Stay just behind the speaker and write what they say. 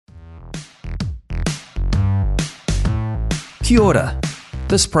Kia ora.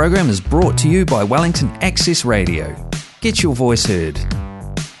 This program is brought to you by Wellington Access Radio. Get your voice heard.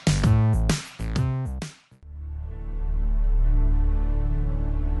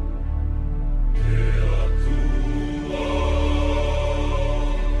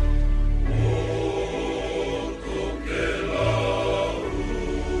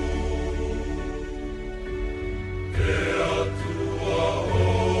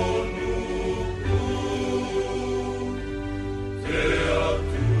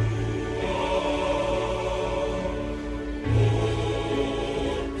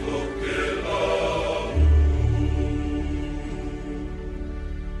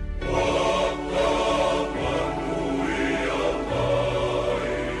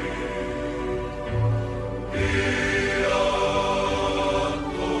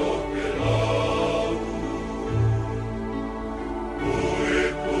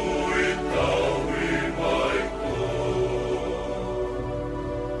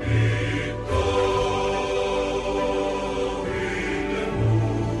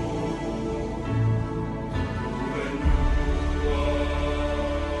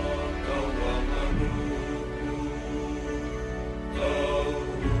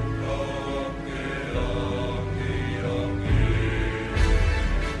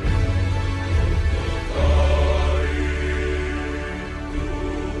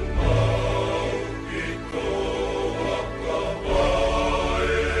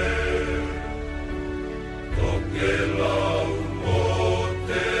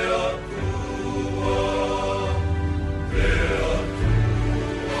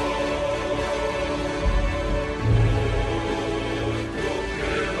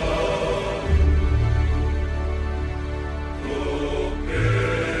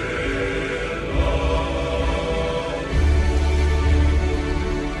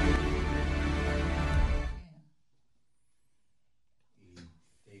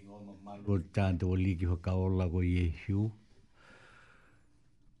 Tātou liki whakaola ko Iesu.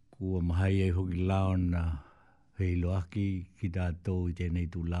 Kua mahai ai hoki lao na heilo aki ki tātou I tēnei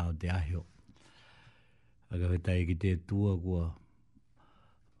tū lao te ahio. Aga whetai ki te tua kua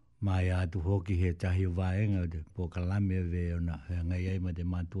mai atu hoki he tahi o vaenga o te pokalame ve o na ngai ai ma te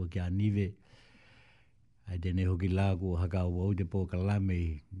mātua ki anive. Ai tēnei hoki lao kua hakau au te pokalame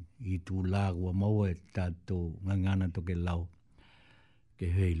I tū lao kua maua e tātou ngangana toke lau. Ke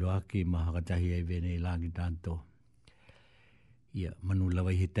hei loaki ma hakatahi ai venei langi tanto. Ia, manu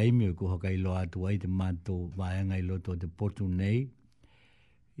lawa I he taimi o ko haka I lo atu ai te mātou vaenga I loto te potu nei.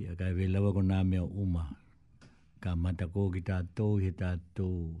 Ia, kai vei lawa ko nā mea uma. Ka matako ki tātou, he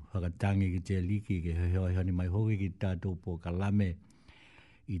tātou hakatangi ki te liki, ke hoi honi mai hoki ki tātou po kalame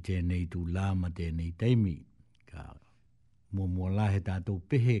I tēnei tū lāma tēnei taimi. Ka mua la he tātou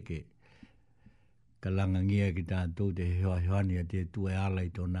pehe ke ka langa ngia ki tātou te heoani a te tue ala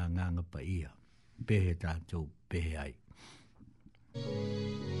I tōna nganga pa ia. Pehe tātou, pehe ai.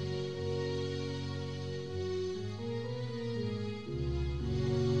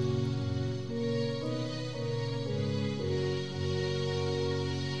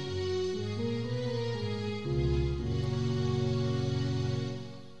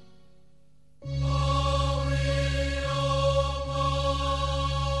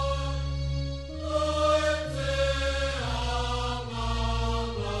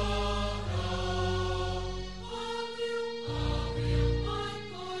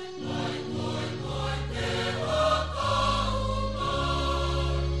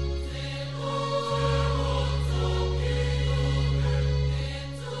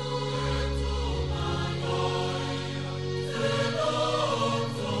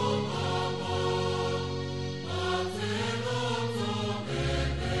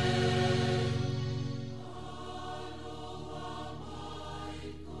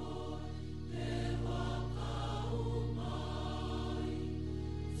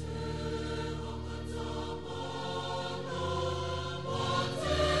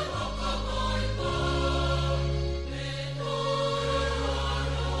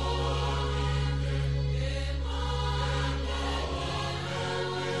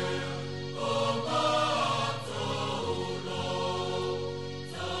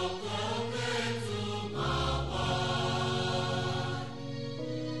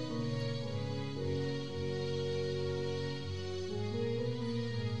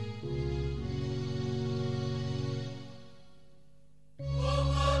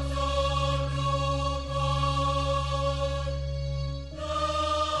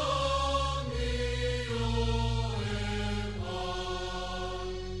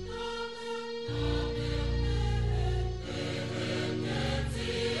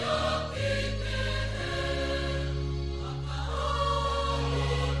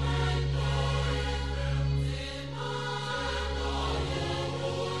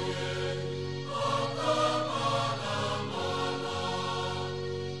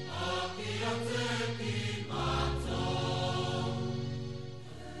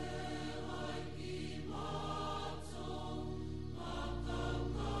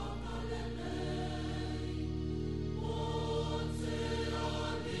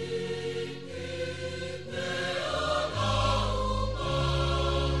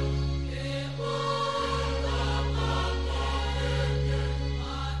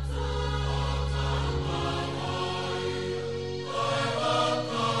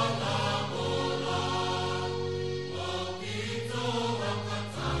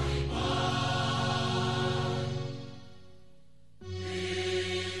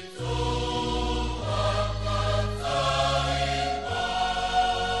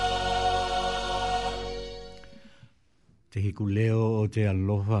 te hiku leo o te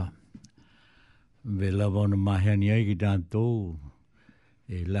aloha. Ve lava ona mahani ai ki tātou.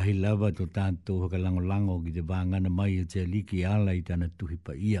 E lahi lava to tātou haka lango ki te vāngana mai o te aliki ala i tāna tuhi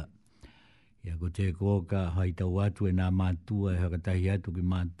pa ia. Ia ko te kōka hai tau atu e nā mātua e hakatahi atu ki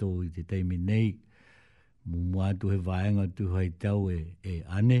mātou i te teimi nei. Mumu atu he vaenga tu hai tau e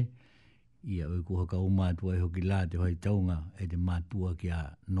ane. Ia oi ku haka umātua e hoki lā te hai taunga e te mātua ki a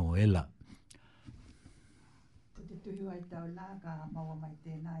Noela. Ko te tuhi ai tau lā ka maua mai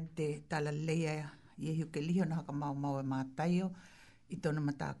tēnā i te tala leia i e hiuke liho na haka mau e mātaio i tona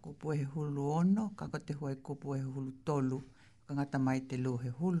mata kupu e hulu ono, ka ko te huai kupu e hulu tolu, ka ngata mai te lu he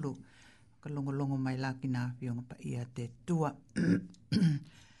hulu, ka longo mai lā ki nā whionga pa ia te tua.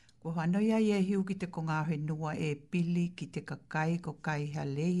 Ko hanoi ai e hiu ki te konga whenua e pili ki te kakai ko kai ha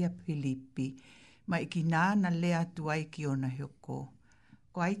leia Pilipi, mai ki nā lea tuai ki ona hioko.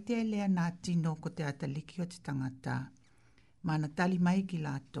 Ko ai te lea nā tino ko te ataliki o te tangata. Mana tali mai ki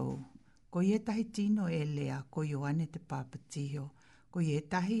lātou. Ko ie tahi tino e lea ko Ioane te Pāpatiho. Ko ie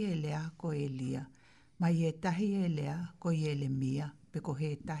tahi e lea ko Elia. Mai ie tahi e lea ko Ielemia. Pe ko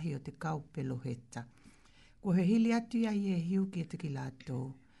he tahi o te kaupelo heta. Ko he hili atu ai e hiu ki te ki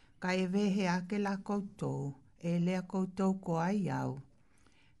lātou. Ka e vehe ake la koutou. E lea koutou ko ai au.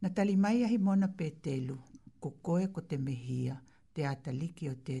 Na tali mai ahi mona petelu. Ko koe ko te mehia. Te ataliki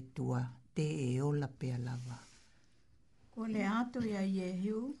o te tua, te e ola pea lava. Ko le atu ia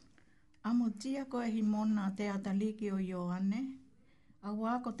Iehiu, amutia ko e himona te ataliki o Ioane, a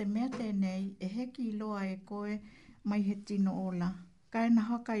wā ko te mea tēnei e heki i loa e koe mai he tino ola. Kai na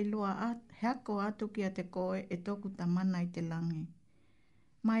haka i loa heako atu kia te koe e toku tamana i te langi.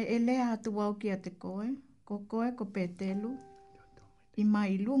 Mai e lea atu wau kia te koe ko petelu, i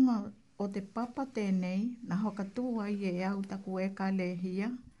mai lunga o te papa tēnei, na hoka tua i e au taku e ka lehia,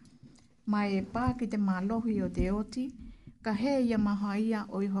 mai e pā ki te mālohi o te oti, ka he ia maha ia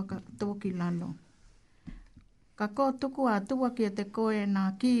o i hoka tōki lalo. Ka kō tuku a tua ki te koe nā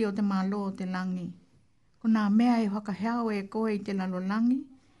ki o te mālo o te langi. Ko nā mea e hoka heao e koe i te lalo langi,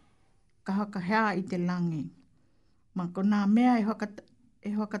 ka hoka hea i te langi. Ma ko nā mea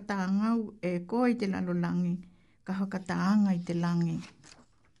e hoka tāngau e koe i te lalo langi, ka hoka tāanga i te langi.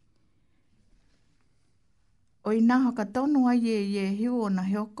 O i nā hoka tonu ai e hiu o na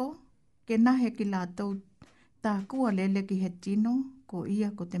heoko, ke nahe ki lātou tā kua lele ki he tino, ko ia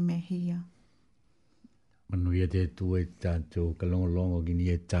ko te mehia. Manu ia te tue tātou ka longo ki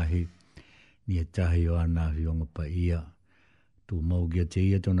ni e tahi o ana whionga pa ia. Tu mau kia te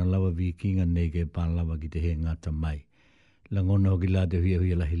ia tona lawa vikinga nei ke pālawa ki te he ngata mai. Langona hoki la te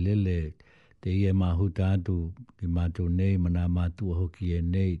huia lahi lele, te ia mahuta atu ki mātou nei, mana mātua hoki e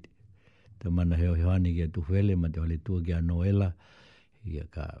nei, te mana heo heoani ki a tuwele, ma te wale tua ki a Noela, ia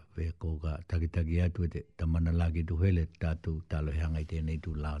ka weko ka takitaki atu e te tamana la ki tuwele, tātou talo heanga i tēnei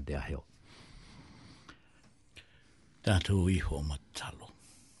tu lao te aheo. Tātou iho matalo.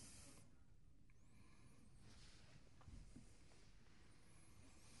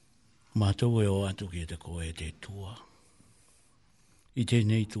 Mātou e o atu ki te koe te tua, i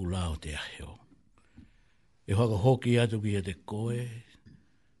tēnei tu lao te aheo. E haka hoki atu ki te koe,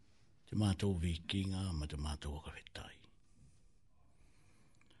 te mātou vikinga ma te mātou wakawhetai.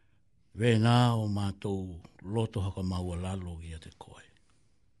 Vena o mātou loto haka maua lalo ki te koe.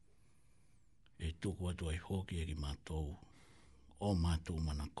 E tuku atu ai hoki e ki mātou o mātou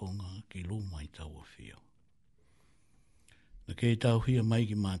manakonga ki luma i tau whio. Na kei tau hia mai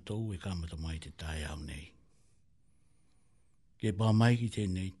ki mātou e kamata mai te tai au nei. Ke pā mai ki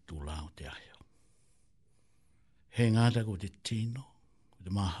tēnei tu lao te aheo. He ngāta ko te tino, te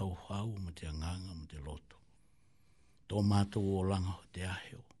mahau hau, ma te anganga, ma te loto. Tō mātou o langa o te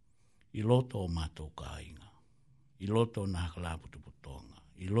aheo. I loto o mātou ka inga. I loto o nā kalāputu putonga.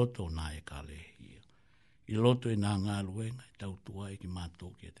 I loto o nā e ka lehia. I loto i nā ngā luenga, i tau tua e ki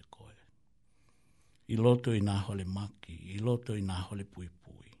mātou ki te koe. I loto i nā hole maki. I loto i nā hole pui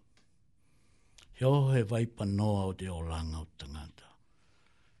pui. Heo he vaipa noa o te o langa o tangata.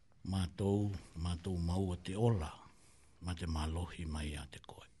 Mātou maua te ola. Ma te malohi mai a te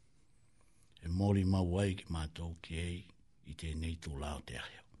koe. E mori mauai ki mātou ki ei i tēnei tū lao te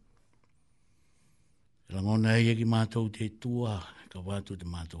aheo. E langona ei ki mātou te tua, ka wātu te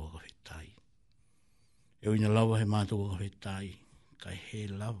mātou wakawhetai. E uina lawa he mātou wakawhetai, kai he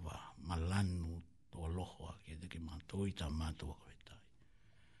lava malanu toa lohoa ki te ki mātou i tā mātou wakawhetai.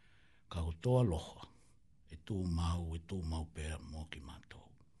 Ka o toa lohoa, e tū mau pēra mō ki mātou.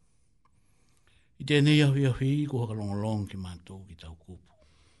 I tēnei ahi ko hakalongolong ki mātou ki tau kupu.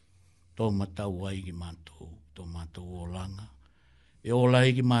 Tō matau ai ki mātou, tō mātou o langa. E o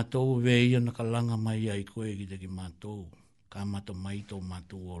lai ki mātou, ve ia na kalanga mai ai koe ki te ki mātou. ka mata mai tō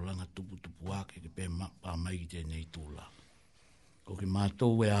mātou o langa tupu tupu ake ke pē pa mai ki tēnei tūla. Ko ki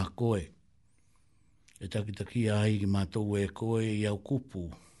mātou e a koe, e takitaki ai ki mātou e koe i au kupu,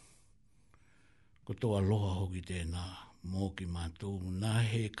 ko tō aloha hoki tēnā, mō ki mātou, nā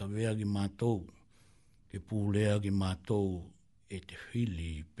he kawea ki mātou, ke pūlea ki mātou, e te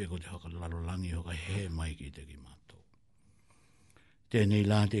whili, peko te hakalalolanghi hoka he mai ki te ki mātou. Tēnei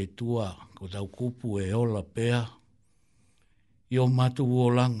la te tua, ko tau kupu e ola pēa, i o mātou o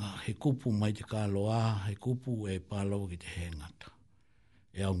langa, he kupu mai te kāloa, he kupu e pālau ki te he ngata.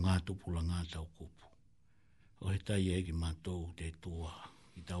 E au ngā tupula ngā tau kupu. O he tai e ki mātou te tua,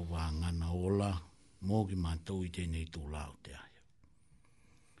 i tau wāngana ola, mō ki mātou i tēnei tūla o te aia.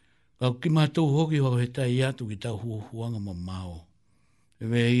 Kau ki mātou hoki ho he tai atu ki tau huanga ma mao. E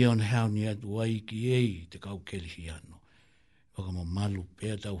wea ia on hao ni atu ai ki ei te kau kelihi ano. Waka ma malu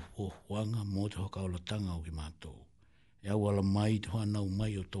pēr tau huanga mō te hokaolatanga o ki mātou. E au ala mai te whanau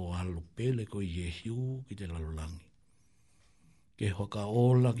mai o tō alo pele ko i e hiu ki te lalolangi. Ke hoka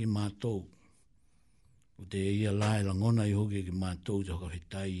ola ki mātou. O te ia lae langona i hoki ki mātou te hoka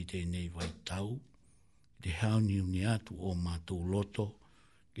whetai i tēnei vai tau. Te hauni uni atu o mātou loto.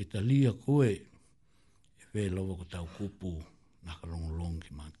 Ke ta lia koe e whēlawa ko tau kupu naka longolong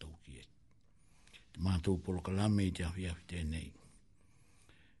ki mātou ki e. Te mātou polokalame i te awhiawhi tēnei.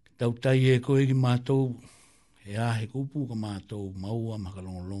 Ke tau tai e koe ki mātou he ahe kupu ka mātou maua maka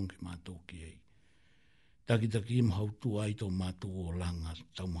longolong ki mātou ki e. Taki mahautu ai tō mātou o langa,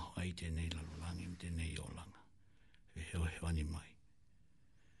 tau mahu ai tēnei lalolangi, tēnei o langa. E heo ani mai.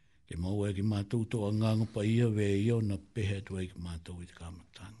 Ke maua e ki mātou tō anganga pa ia we ia na pehe tu ai ki mātou i te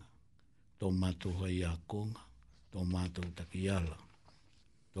kāmatanga. Tō mātou hai a konga, tō mātou takiala,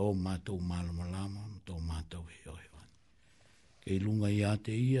 tō mātou malamalama, tō mātou heo ani. Ke ilunga i a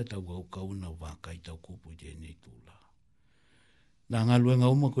te ia tau au kauna wākai tau kupu i tēnei tūla. Nā ngā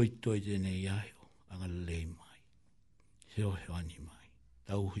luenga uma ko i toi tēnei aheo. Anga lei mai, heo ani mai,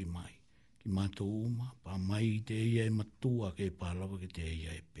 tauhi mai, ki mātou uma, pa mai i te ia e matua ke pālawa ke te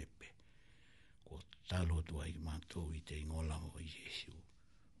ia e pepe. Ko talo tua i mātou i te ingolama o Jesu.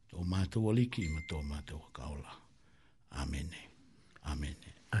 Tō mātou aliki ma tō mātou kaola. Amene.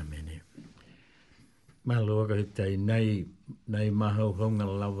 Amene. Amene. Malo ka hitai nei mahau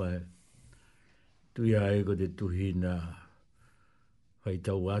honga lawa tui ai ko te tuhina whai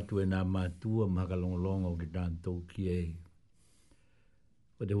tau atu e nā mātua makalongolonga o ki tāntou ki ei.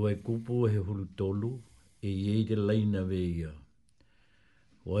 O te wai kupu he hulu tolu e iei te leina ve ia.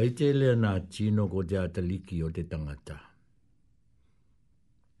 O ai te lea nā tino ko te ataliki o te tangata.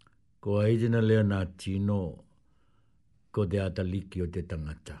 Ko ai te na lea nā tino ko te ataliki o te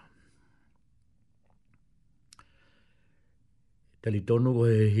tangata. Tali tonu ko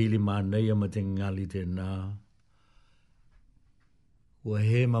he hili mānei ama te ngali te nā. Ua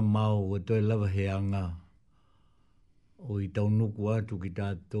he mamau, ua toi lava he anga. O i tau nuku atu ki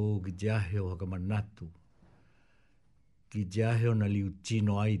tātou ki te aheo haka manatu. Ki te aheo na liu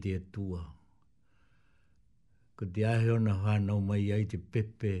tino ai te atua. Ko te aheo na whanau mai ai te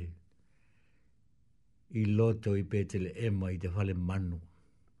pepe. I loto i pētele ema i te whale manu.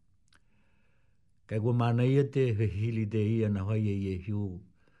 Kai kua mana ia te hili te ia na hai e hiu.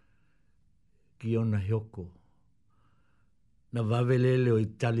 Ki ona hioko. Na wavelele o i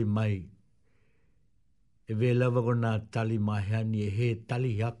tali mai. E velawa ko nā tali mahani e he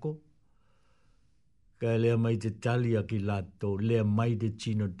tali hako. Ka lea mai te tali a ki lato, lea mai te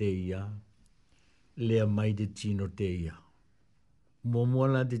tino te ia. Lea mai te tino te ia.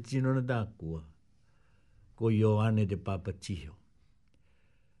 Momoala te tino na tākua. Ko Ioane te papatiho.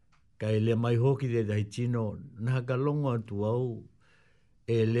 Ka lea mai hoki te tahi tino, na haka longo atu au.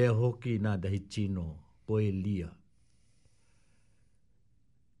 E lea hoki nā tahi tino, ko e lia.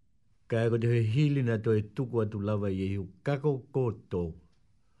 Ka eko te hili na to e tuku atu lava i hiu kako koto.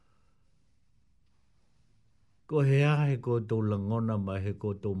 Ko he ahe koto langona ma he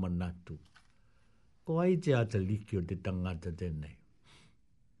koto manatu. Ko ai te ataliki o te tangata tenei.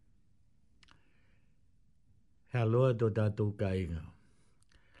 He aloha tō tātou ka inga.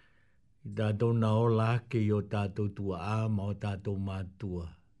 I tātou na ola ake i o tātou tua āma o tātou mātua.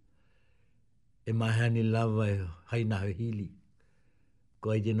 E mahani lava e haina hili. Ko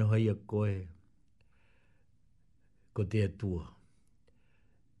ai tēnā hai a koe, ko te atua.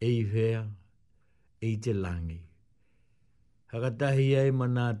 Ei whea, ei te langi. Hakatahi ai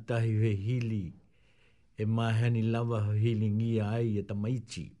mana tahi he hili, e mahani lava hili ngia ai e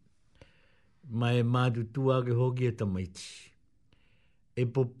tamaiti. Ma e mātutua ke hoki e tamaiti. E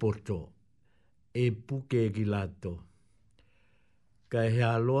popoto, e puke ki lato. Ka he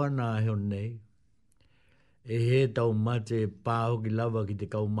aloa nā heo nei, e he tau mate pāho ki lava ki te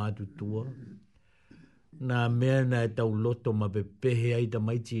kau mātutua. Nā mea na e tau loto ma pe pehe ai ta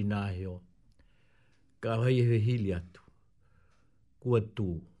maiti nā heo. Ka hai he hili atu. Kua tū.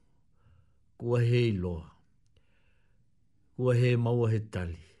 Kua he iloa. Kua he maua he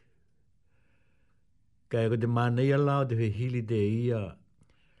tali. Ka e ko te mānei alao te he hili te ia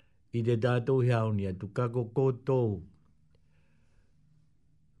i te tātou heaoni atu. Kako koutou.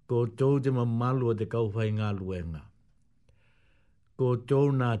 Koutou te mamalu o te kauwhai ngā luenga. Koutou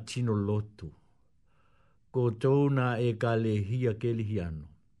nā tino lotu. Koutou nā e ka le hia ke lihiano.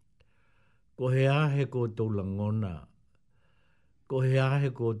 Ko he ahe koutou langona. Ko he ahe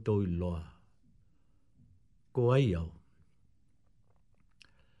koutou iloa. Ko ai au.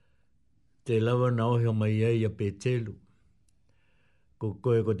 Te lawa na ohe mai ai a petelu. Ko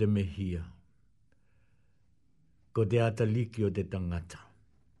koe ko te mehia. Ko te ataliki o te tangata.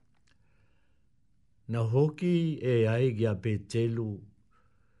 Na hoki e ai ki a petelu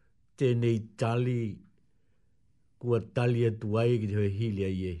tēnei tali kua tali atu ai ki te hoe hili a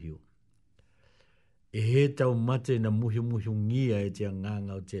Iehiu. E he tau mate na muhi ngia e te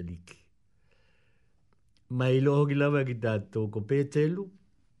anganga o te aliki. Mai lo hoki lawa ki tātou ko petelu,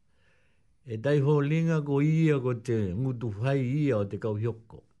 e tai holinga ko ia ko te ngutu hai ia o te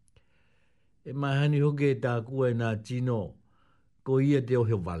kauhioko. E mahani hoki e tā kua e nā tino ko ia te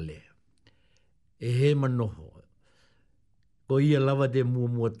ohe vale. E he manoho. Ko ia lava te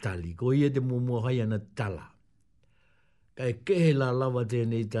mua tali, ko ia te mua hai ana tala. Ka e kehe la lava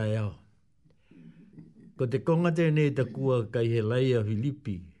tēnei tai au. Ko te konga tēnei ta kua kai he laia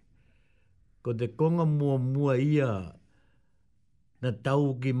Filipi. Ko te konga mua ia na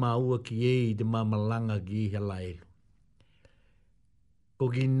tau ki maua ki ei te mamalanga ki he laelu. Ko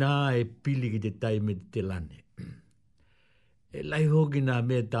ki nā e pili ki te taime te lane. E lai hoki nā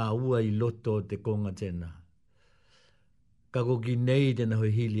mea tā ua i loto te konga tēnā. Ka ko ki nei tēnā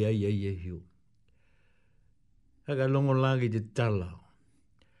hoi hili ai ai e hiu. Haka longo langi te tala.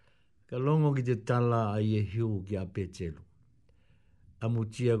 Ka longo ki te tala ai e hiu ki a petelu.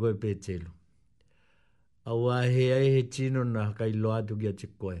 Amutia koe petelu. Au ahe ai he tino na kai loatu ki a te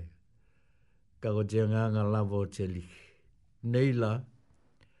koe. Ka ko te nganga lava o te liki. Nei la,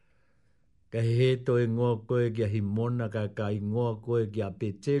 ka he to e ngoa koe ki a himona ka kai ngoa koe ki a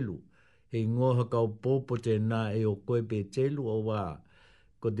petelu. He ngoa haka o popo te nā e o koe petelu o wā.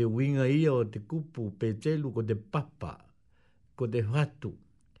 Ko te winga ia o te kupu petelu, ko te papa, ko te hatu.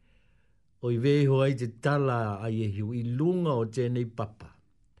 O i veho ai te tala ai e hiu i lunga o tēnei papa.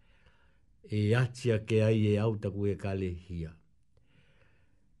 E atia ke ai e autaku e ka lehia.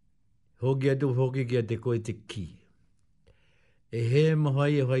 Hoki atu hoki ki a te koe te ki. E he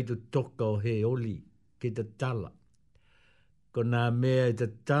mahai e hai tu toka o he oli ki te tala. Ko nā mea e te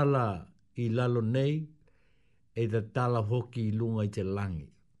tala i lalo nei, e te tala hoki i lunga i te langi.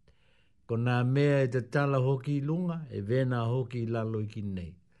 Ko nā mea e te tala hoki i lunga, e vena hoki i lalo i ki nei.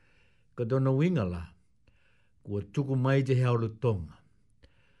 Ko tona wingala, kua tuku mai te heaulo tonga.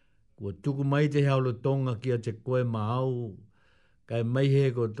 Kua tuku mai te heaulo tonga ki a te koe maau, kai mai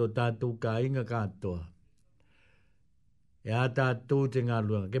he ko tō tātou ka inga kātoa. E a tātou te ngā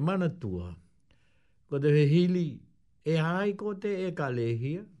luanga, ke mana tua. Ko te he hili, e ai ko te e ka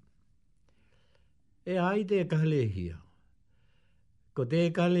lehia. E ai te e ka lehia. Ko te e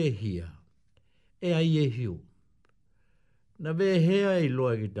ka lehia. E ai e hiu. Na ve hea i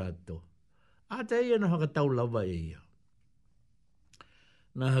loa ki tātou. A te ia na haka tau lava e ia.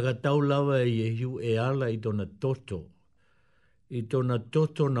 Na haka tau lava e ia hiu e ala i tona toto. I tona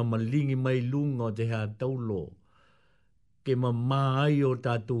toto na malingi mai lunga o te hea tau lo. Ke ma mai o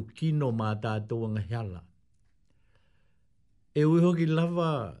tātou kino ma tātou anga heala. E ui hoki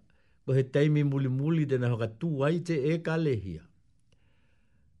lava ko he taimi muli tena haka tū ai te e ka lehia.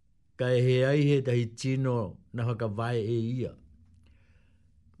 Ka e he ai he tahi tino na haka vai e ia.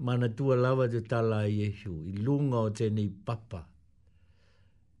 Mana tua lava te tala i e hiu, i lunga o tēnei papa.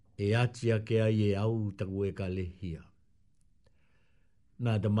 E atia ke ai e au taku e ka lehia.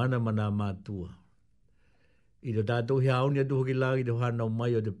 Nā ta mana mātua. I te tātou hea auni atu hoki lagi te whanau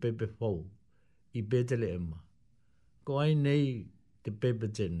mai o te pepe fau. I petele ema. Ko ai nei te pepe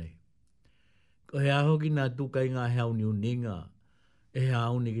tenei. Ko hea hoki nā tukai ngā hea auni uninga. E hea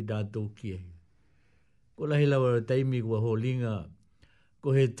auni ki tātou kie. Ko lahi lawa taimi kua holinga.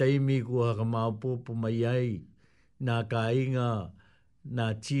 Ko he taimi kua haka māpopo mai ai. Nā ka inga, nā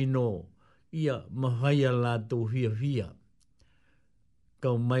tino. Ia mahaya la tau hia.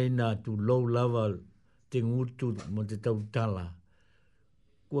 Kau mai nā tu lou lava te ngutu mo te tautala.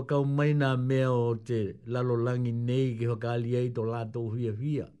 Kua kau mai nā mea o te lalolangi nei ki haka ali ai to la tau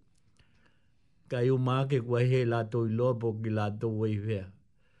hia. Kai o make kua he la tō I loa po ki la tō wei whea.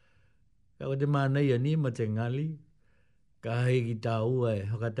 Ka o te mānei ani ma te ngali, ka hei ki tā ua e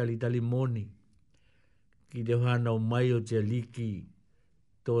hakatali tali moni, ki te whanau mai o te liki,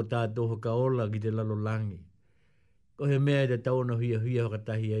 tō tātou hakaola ki te lalolangi. Ko he mea te tauna hia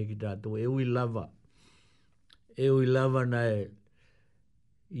hakatahi ai ki tātou, e ui lava na e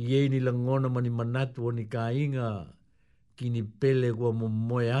iei ni langona mani manatu o ni ka inga ki ni pele kua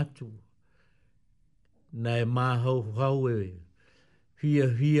moe atu. Na e mahau e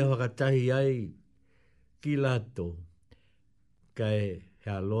hia hakatahi ai ki lato. Kai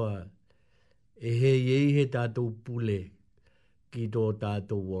hea loa e he iei he tātou pule ki tō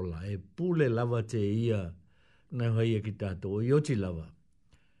tātou wola. E pule lava te ia na haia ki tātou. O ioti lava.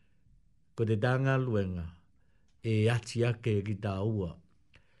 Ko te tanga luenga e ati ake ki tā ua.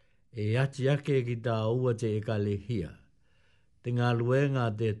 E ati ake ki tā ua te e ka lehia. Te ngā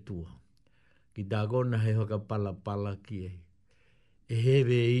luenga te tua. Ki tā kona he hoka pala ki e. E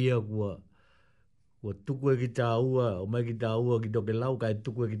hewe ia kua tuku e ki tā ua, o mai ki tā ua ki Tokelau, kai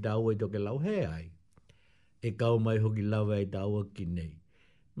tuku e ki tā ua I Tokelau, he ai. E kau mai hoki lawa e tā ua ki nei.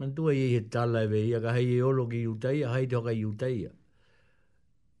 Mantua I he tala e ia, ka hei e olo ki iutaia, hei te hoka iutaia.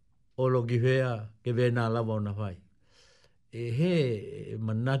 Olo ki whea, ke wē nā lawa o na whai. E he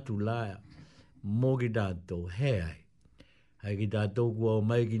manatu laia, mō ki tātou, he ai. Hai ki tātou kua o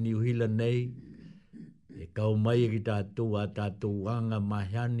mai ki ni uhila nei, e kau mai ki tātou a tātou anga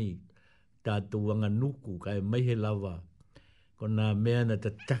mahani, tātou anga nuku, kai mai he lava. Ko nā mea na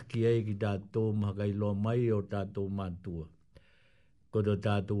tataki ai ki tātou mahakai loa mai o tātou mātua. Ko tō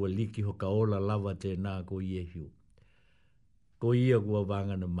tātou a liki hoka ola lava te nā ko Iehiu. Ko ia kua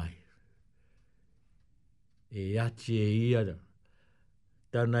wangana mai. E ati e ia,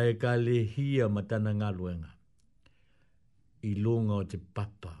 tana e ka lehia ma tana ngā luenga. I lunga o te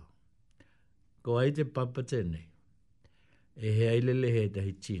papa. Ko ai te papa tēnei. E he ailele he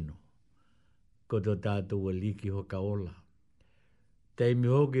tahi tino. Ko tō tātou a liki hoka ola. Teimi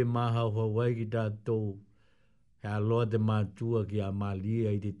hoke mahau hawai ki tātou. He aloa te mātua ki a malia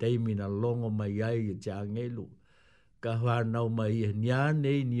I te teimi na longo mai ai I te angelu. Ka whanau mai e nia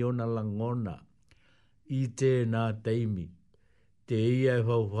nei ni ona langona. I tēnā teimi. Te ia e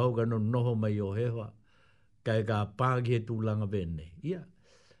hau ka no noho mai o hewa. Kai ka pāki he tūlanga vene. Ia.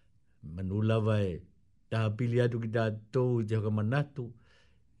 Manu lava e taha pili atu ki tātou I te haka manatu.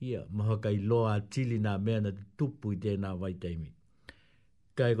 Ia. Maha kai loa atili nā mea na tupu I tēnā vai teimi.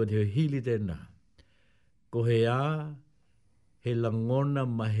 Kai ko te hili tēnā. Ko he a, he langona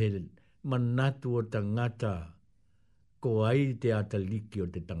ma he manatu o tangata. Ko ai te ataliki o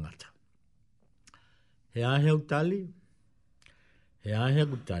te tangata. He a heu tali. He a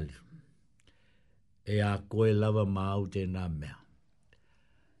heu tali. E a koe lava mau tēnā mea.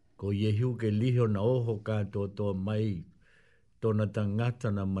 Ko Iehiu ke liho na oho kātoa mai tōna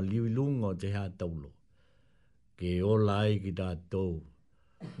tangata na maliulunga o te hea taulo. Ke ola ai ki tātou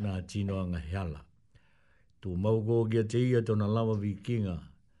nā tinoanga heala. Tu mauko kia te ia tōna lava vikinga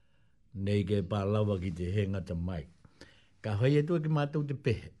nei ke pā lava ki te hengata mai. Ka hoi e tua ki mātou te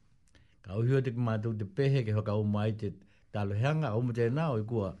pehe. Ka uhio te ki mātou te pehe ke haka o mai te talo heanga o mo tēnā o I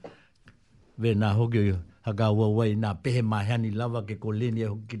kua ve nā hoki o haka ua wai nā pehe mahani lava ke ko leni e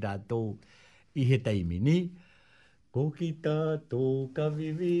hoki ki tātou I he taimi ni. Ko ki tātou ka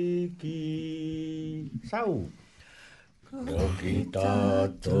viviki. Sau. Ko ki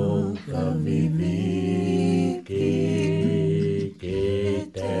tātou ka viviki. Ke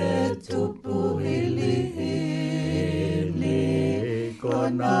te tupu hili hili. Ko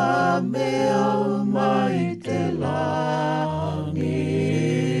nā mea o mai te langi.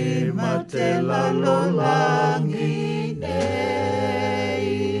 Te lalolangi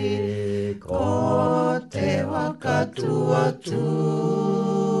nei. Ko te wakatua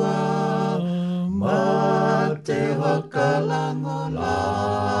tua. Ma te wakalango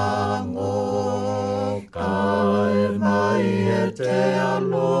lango. Kai mai e te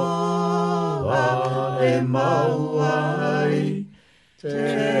aloha. E mauai te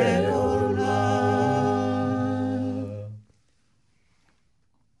ola.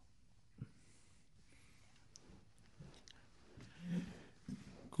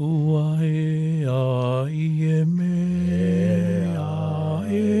 Kua e a I e mea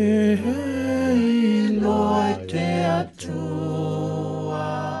e hei loa te atua.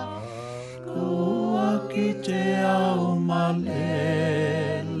 Kua ki te au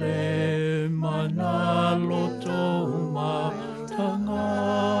malele mana loto ma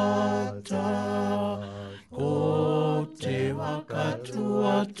tangata. Ko te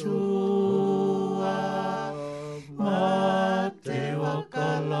wakatua tua. Ma te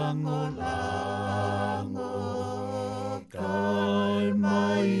wakalango lango.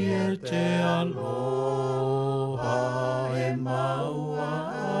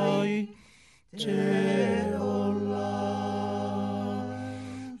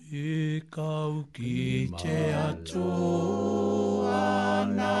 kau ki te atua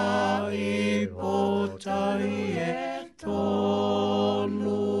na i potai e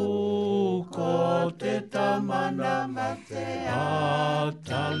tolu ko te tamana ma te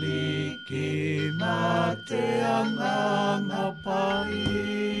ataliki ma te anganga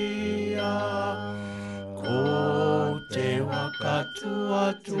paia ko te wakatua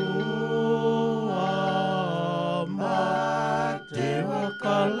ma te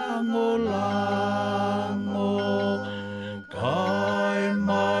wakalangolango kai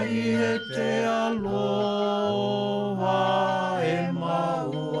mai e te aloha e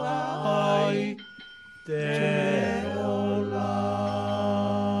maua ai te ola.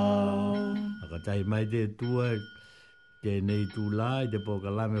 Akatai mai te tua te nei tu lai te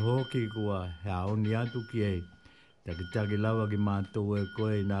pokalame hoki kua he aoni atu ki ei. Taki lawa ki mātou e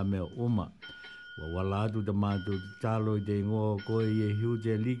koe nā mea uma. Wa wala atu te mātou te talo i te ingoa koe i e hiu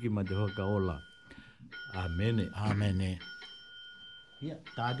te liki ma te hoka ola. Amene. Amene. Ia,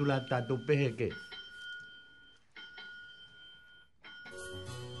 tātu la tātou pehe ke.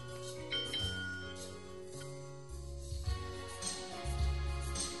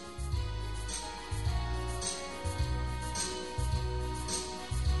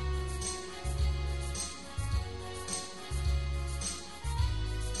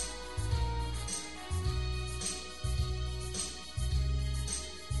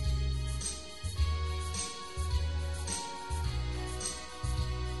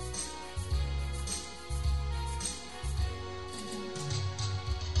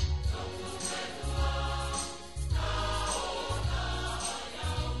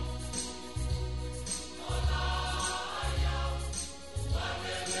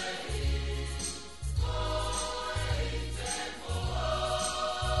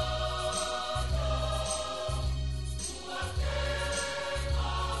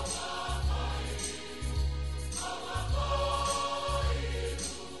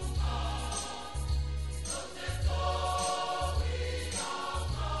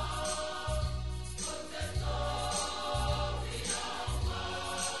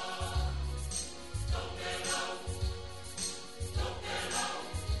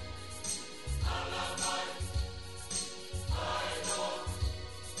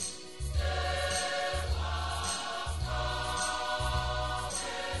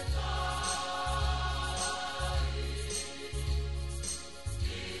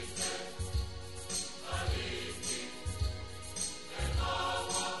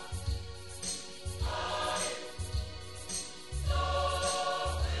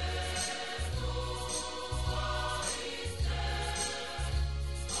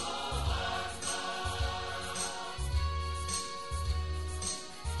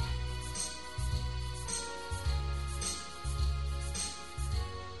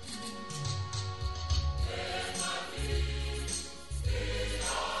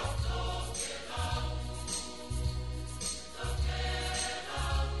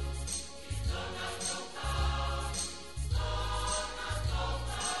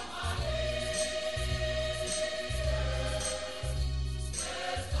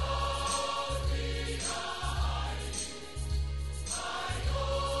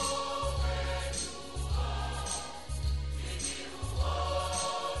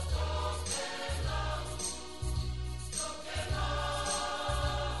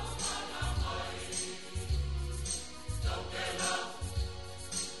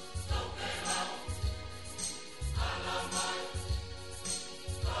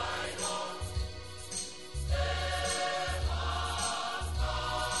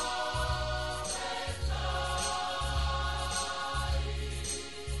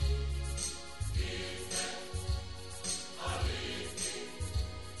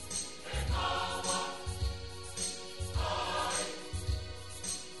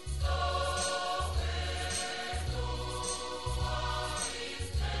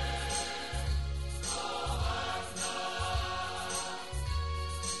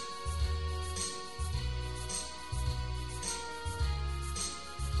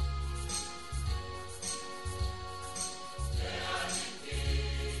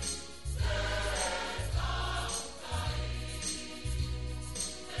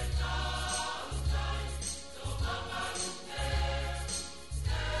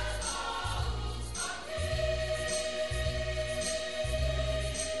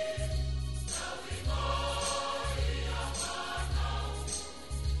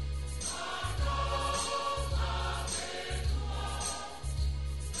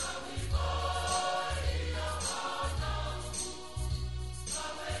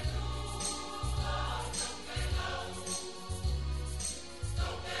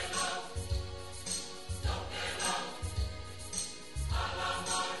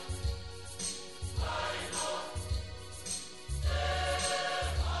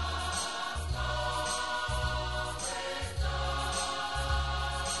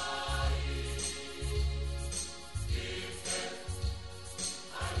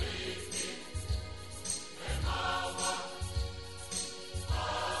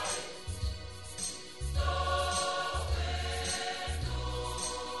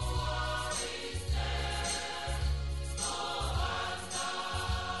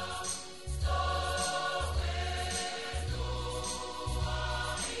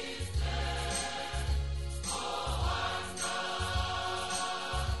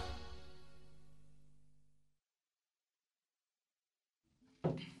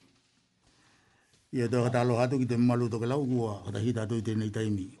 Ia tō katalo hatu ki te malu Tokelau kua kata hita tui tēnei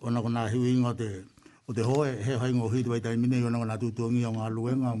taimi. Ona kona hiu inga o te hoe he haingo hiti wai taimi nei ona kona tutuangi o ngā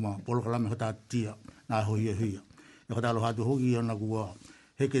luenga ma polo kalame hata tia nā hoia hia. Ia katalo hatu hoki ona kua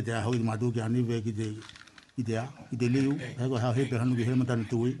heke te ahoki matu ki anive ki te liu. Heko hao hepe hanu ki he matana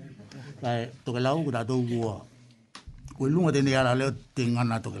tui. Kai Tokelau ku tātou kua koe lunga tēnei ala leo te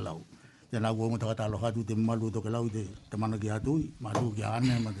ngana Tokelau. Tēnā kua ngota katalo hatu te malu Tokelau te mana ki atui, matu ki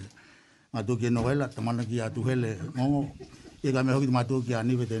ane ma te matu ki noela, te mana ki atu hele ngongo. Ia ka me hoki te matu ki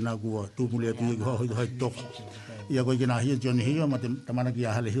anive tēnā kua tūpuli atu i hoi hoi toka. Ia koe kina hia Johnny Hia ma te mana ki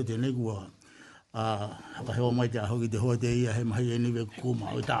ahale hio tēnei kua haka hewa mai te ahoki te hoa te ia he mahi enive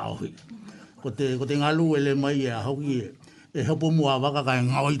kuma o tā ohi. Ko te ngalu ele mai e ahoki e hopo mua waka kai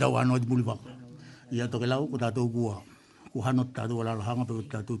ngawai tau anō te puli waka. Ia Tokelau ko tātou kua ku hano tātou ala hanga pe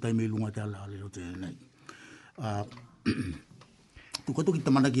tātou taimi lunga te ala leo tēnei. Tu koto ki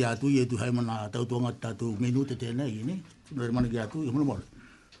te mana ki atu i e tu hai mana tautuanga tātou menu te tēnei, ne? Nore mana ki atu i hono mora.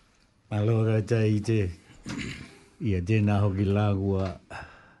 Aloha tai i te ia tēnā hoki lāgua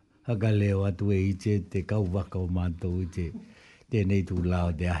haka leo atu e i te kauwaka o mātou i tēnei tū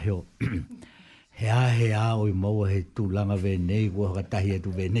lao te ahio. He a oi maua he tūlanga venei kua hakatahi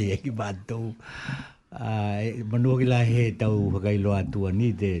atu venei e ki mātou. Manua ki la he tau hakailo atua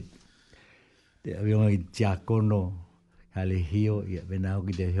ni te awionga i tiakono hale hio ia vena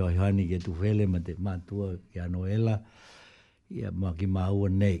hoki te hiohani ke tu hele ma te matua ki a Noela ia ma ki maua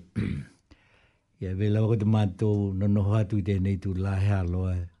nei ia vela wako te matou nonoho atu i tēnei tu la he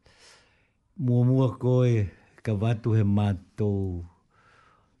aloa mua koe ka watu he matou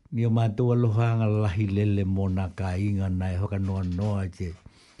ni o matou alohanga lahi lele mona ka inga nai hoka noa te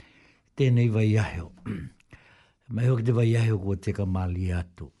tēnei vai aheo. Mai hoki te vai aheo kua te ka mali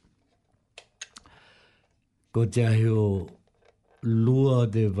atu. Ko te aheo lua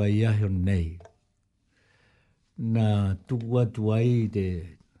te vai aheo nei. Nā tuku atu ai te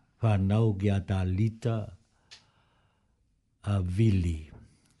whanau ki a tā lita a vili.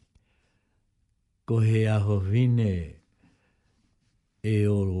 Ko he aho hine e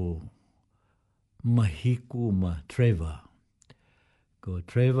o mahiku ma Trevor. Ko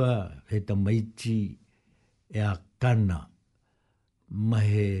Trevor he tamaiti e a kana ma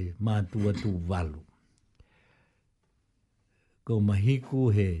he mātua tu walu. Ko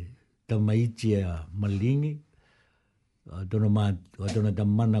mahiku he tamaiti e a malingi, a tona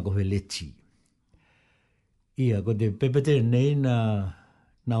tamana ko he leti. Ia, ko te pepete nei na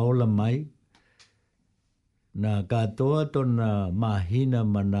ola mai, na katoa tona mahina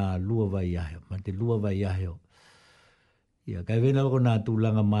ma na lua vai aheo, ma te lua vai aheo. Ia, kai vena wako nā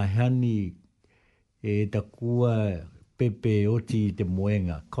tūlanga mahani e takua pepe oti te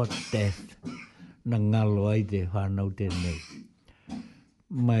moenga, cot death, na ngalo ai te whanau tēnei.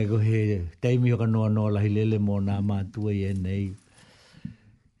 Mai ko he teimi hoka noa lahi lele mō nā mātua i e nei,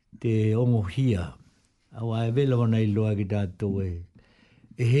 te ongo hia, awa e vela wana i loa ki tātou e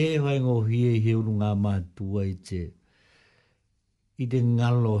he vai ngō hia i he uru ngā mātua i te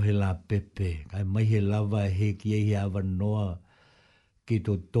ngalo he la pepe, kai mai he lava he ki e he awa noa ki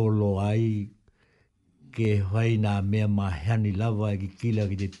to tolo ai, ke vai nā mea mahani lava ki kila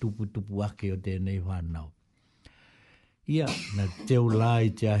ki te tupu ake o tēnei whanau. Ia, na teo la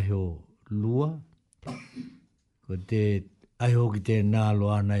i te aheo lua, ko te aheo ki te nālo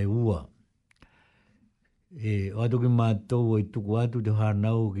ana e ua. O atu ki mātou i tuku atu te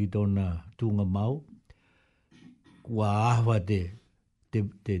whanau ki tōna tūnga mau, kua ahwa te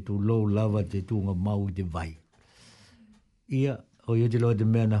tūlou lava te tūnga mau i te vai. Ia, o i te loa te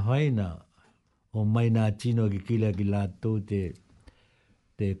mea na haina, o mai nā tino ki kila ki lātou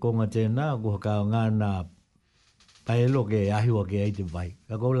te konga tēnā, kua kao ngā nā paelo ke ahua ke ai te vai.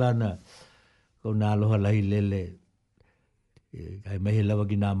 Ka kou lana, kou nā aloha lahi lele, kai mehe lava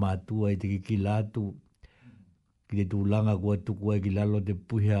ki nā mātua i te ki lātu, ki te tūlanga kua tuku ai ki lalo te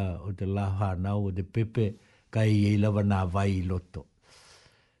puhia o te la whanau o te pepe, kai i lava nā vai i loto.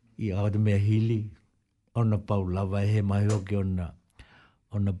 I awa te mea hili, ona pau lava he mahi hoki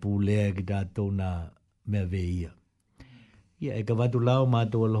ona pūlea ki tātou nā mea veia. Ia, e ka watu lao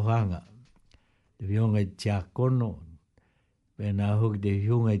mātou alohanga. Te whionga i tiakono, pēnā hoki te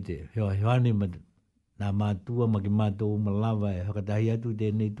whionga i te whioahioani ma nā mātua ma ki mātou umalawa e hakatahi atu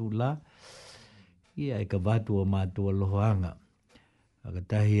tēnei tū la. Ia, e ka watu o mātou alohanga.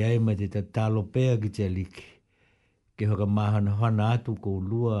 Hakatahi ai ma te tatalo pēa ki te aliki. Ke hoka mahana hana atu ko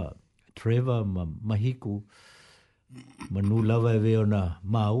lua Trevor ma mahiku manu lava e veo na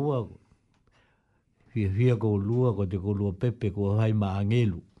maua hia ko lua ko te ko lua pepe ko hai ma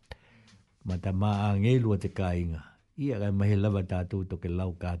angelu ma ta ma angelu te kainga ia kai mahe lava tātou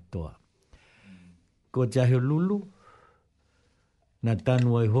Tokelau katoa ko te ahio lulu, na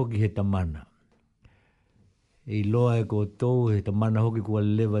tanu ai hoki he tamana. E loa e ko tau he tamana hoki kua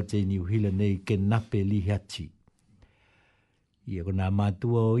lewa te niuhila nei ke nape lihachi. Ia ko nā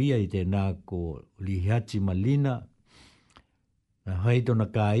mātua o ia i te nā ko lihachi malina, na haito na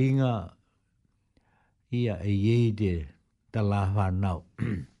ka inga, ia e iei te tala whanau.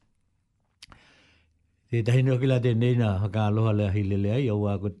 Te tahino ki la te nei na haka aloha lea hilele ai, au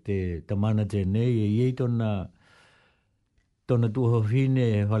ako te tamana te nei, e iei tona tua hofine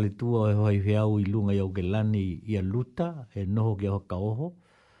e whale tua e hoi whiau i lunga iau ke lani i a luta, e noho ki a hoka oho.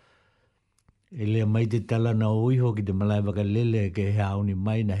 E lea mai te tala na oiho ki te malai waka lele ke he auni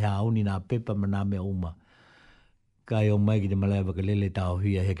mai na he auni na pepa mana mea uma. Kai o mai ki te malai waka lele tau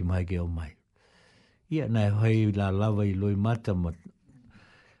hia heki mai ke o mai. Ia na e hoi la lava i loi mata ma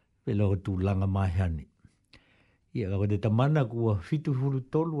pe loko tu langa mai hani. Ia ka te tamana kua fitu hulu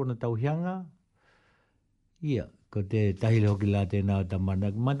tolu ona tau hianga. Ia ko te tahile hoki la te nao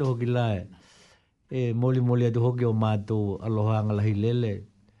tamana. Mato hoki la e moli atu hoki o mātou aloha angalahi lele.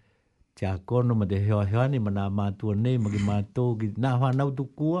 Tia kono ma te hewa hewani ma nā mātua nei ma ki mātou ki nā whanau tu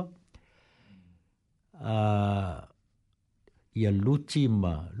kua. Ia luchi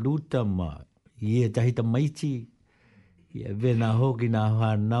ma, luta ma, ia tahita maiti. Ia ve nā hoki nā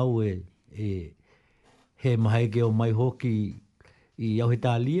whanau he mahaike o mai hoki i au he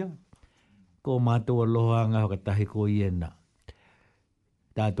tālia. Ko mātou aloha anga hoka tahi ko iena.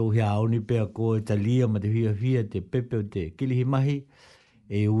 Tātou hea auni pea ko e talia ma te hia te pepe o te kilihi mahi.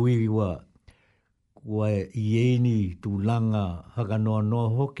 E ui kua ieni tu langa haka noa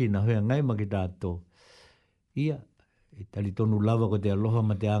hoki na hea ngai ma ki tātou. Ia, e tali tonu lava ko te aloha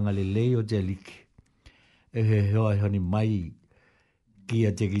ma te anga le lei o te aliki. E he hoa honi mai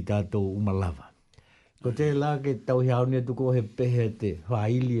kia te ki tātou umalava. Ko te la ke tau hea auni atu ko he pehe te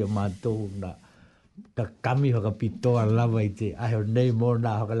whaili o mātou na ka kami hoka pitoa lava i te aheo nei mō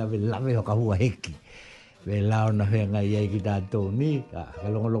nā hoka lave hoka hua heki. Ve lao na hea ngai iei ki tātou ni, ka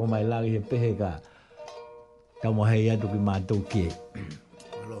longo mai lagi he pehe ka tau mo hei atu ki mātou kie.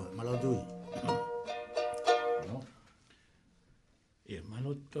 Malo tui.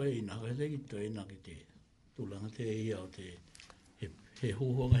 Malo toi na reki toi na ki te tulanga te ia o te he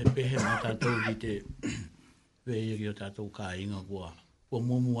huhonga he pehe ma tātou ki te veia ki o tātou ka inga kua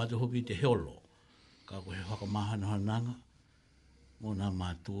mumu atu hoki te heolo. Ka ko he whakamahana hananga. Mō nā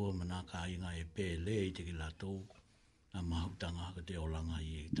mātua ma nā ka inga e pēle i te ki lātou nā mahutanga haka te olanga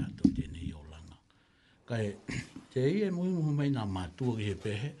i e tātou tēnei olanga. Kai te ia muhimu mai nā mātua ki he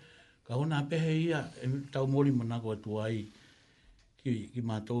pehe. Ka ho nā pehe ia e tau mori mana kua tuai ki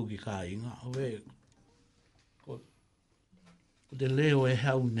mātou ki ka inga. Awe, ko te leo e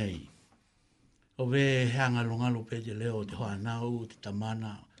hau nei. Awe hea ngalo pe te leo te whanau, te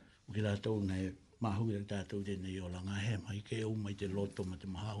tamana, o ki lātou nei mahui le tātou tēnei o langa he mai ke au mai te loto ma te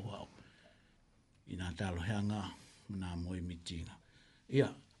mahau hau. I nā tālo heanga, nā moe mitinga.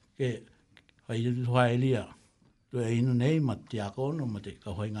 Ia, ke hai tu hae lia, tu e inu nei ma te akono ma te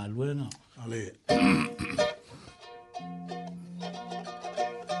kauhai ngā luenga. Ale.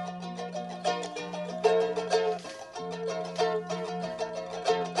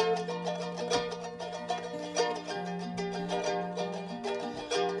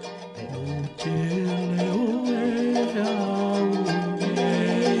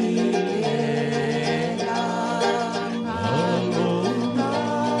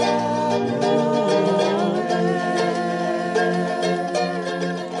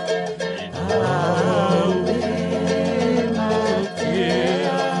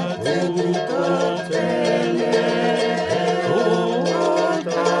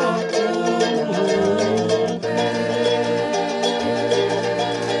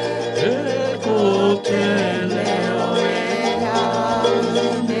 Oh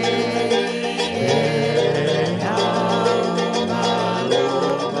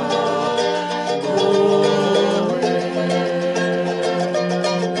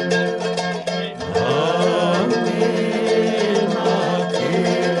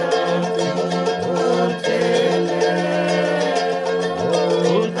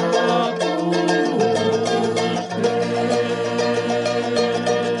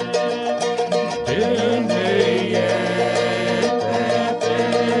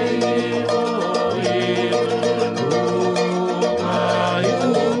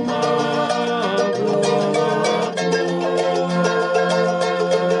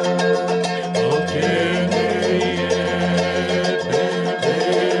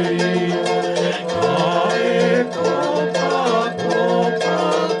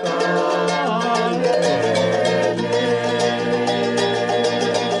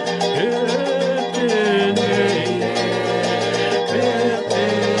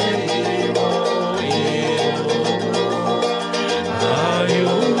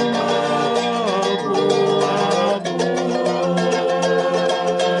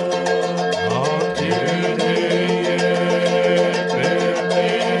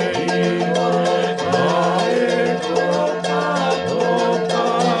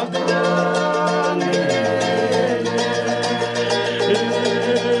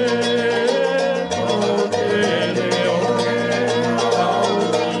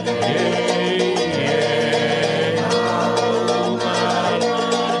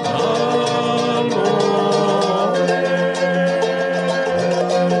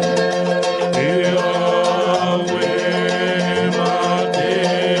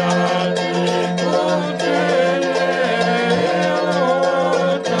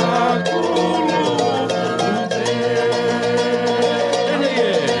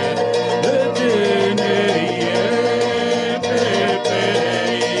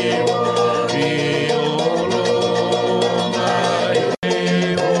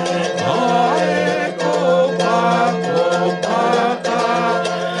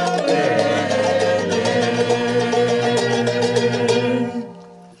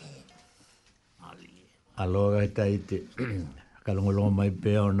te kalongolongo mai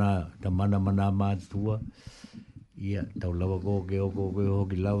pea o nā ta mana mātua. Ia, tau lawa koke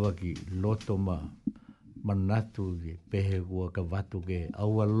hoki lawa ki loto manatu ki pehe kua ka watu ke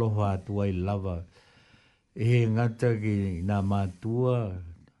aua loha atua I lava. E ngata ki nā mātua,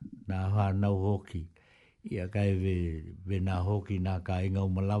 nā hānau hoki. Ia kai ve nā hoki nā ka inga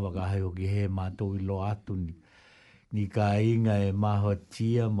umalawa ka hai hoki he mātou I lo atu ni. Ni ka inga e maho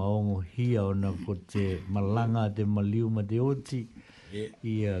tia maongo hia o na ko te malanga te maliu ma te oti.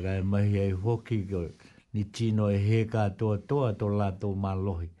 Ia kai mahi ai hoki ko ni tino e he katoa to lato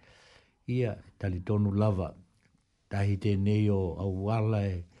malohi. Ia tali tonu lava. Tahi te nei o awala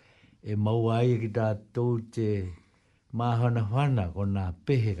e maua ai ki tātou te mahana ko nā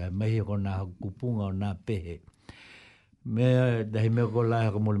pehe kai mahi ko nā kupunga o nā pehe. Mea dahi mea ko lai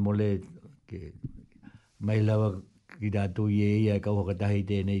haka mole ke mai lava ki tātou ia kau hakatahi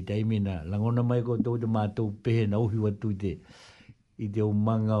tēnei taimina. Langona mai ko tau te mātou pehe na uhi watu I te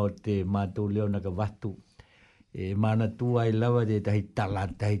umanga o te mātou leo na ka watu. E mana tua I lava te tahi tala,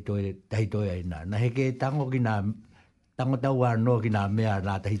 tahi toi aina. Na heke tango ki nā, tango tau anō ki nā mea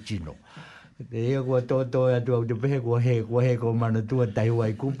nā tahi tino. Te ea kua tō atu au te pehe kua he ko mana tua tahi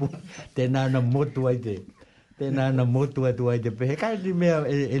wai kupu. Tēnā na motu ai te. Tēnā na motu atu ai te pehe. Kai te mea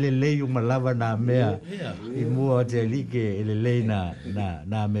ele lei uma lava nā mea. I mua o te like ele lei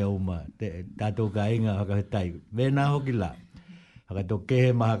nā mea uma. Tātou ka inga haka hetai. Vena hoki la. Haka tō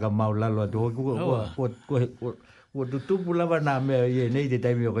kehe maha ka mau lalo atu hoki. Kua tutupu lava nā mea ie nei te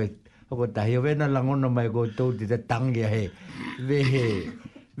taimi o tahi. O vena langona mai ko tau te tangi he.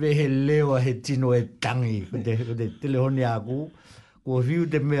 Vehe leo he tino e tangi. Ko te telehoni aku. Kua viu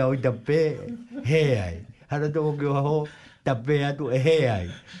te mea o I ta pē. He ai. Hara tō ki o ho. Ta pē atu e he ai.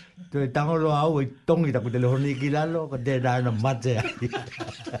 Tō e tangolo au I tongi ta ko telehoni ki lalo. Ko te nāna mate ai.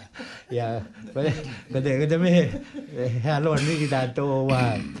 Ia. Ko te mehe. He aloa ni ki tātou wa.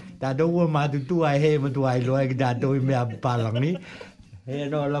 Tātou ua mātutua he matua I loa ki tātou I mea palangi. He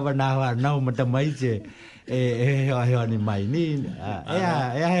no lava nāwa nau mata mai te. E heo ni mai ni.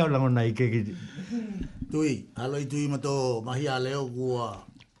 Ea heo langona I ke ki. Tui, aloi tui mato mahi a leo kua.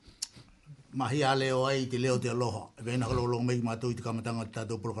 Mahi a leo ai te leo te aloha. E vena kalolong mei mātou I te kamatanga te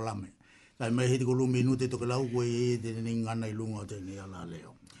tātou porokalame. Kai mai he te ko lumi inu te Tokelau koe e te ni ngana I lunga o te ni ala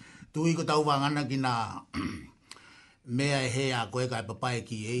leo. Tui ko tau wangana ki nā mea e he a koe kai papai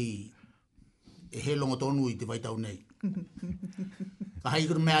ki e he longo tonu I te waitau nei. Ka hai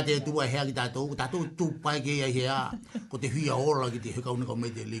kuru mea te tua hea ki tātou tu pai ki ai hea ko te huia ora ki te hekauneka mai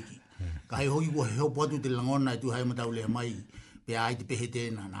te liki. Ka hai hoki kua heo poatu te langona tu hai matau lea mai pe ai te pehe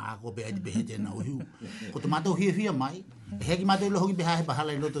tēna, nā ako pe ai te pehe tēna uhiu. Ko te mātou hia mai, he ki mātou loho ki peha he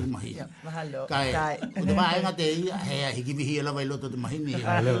pahala I loto te mahi. Mahalo. Kai, ko te maenga te ia, hea hiki vihi e lava I loto te mahi ni.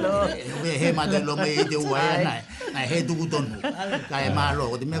 He mātou lo mai I te ua ea nai he tuku tonu. Kai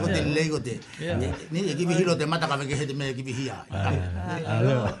mālo, ko te mea ko te lei ko te. Ni hiki vihi lo te mataka veke he te mea hiki vihi ai.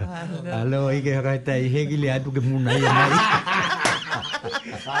 Alo, ike hakaita I heki le atu ke muna ia mai.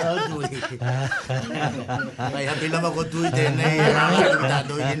 Alo tui. Kai hapi lama ko tui tēnei,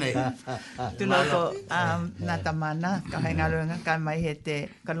 tātou I nei. Tuloko nā tamana, ka hai ngalunga, ka mai he te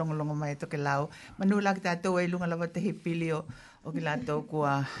kalongolongo mai Tokelau. Manula ki tātou e lunga lawa te hipili o ki lātou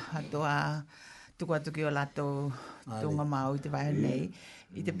kua atoa tuku atu ki o lātou tunga mau I te wahe nei.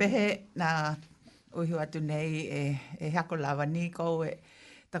 I te pehe nā uhiu atu nei e hako lawa ni kou e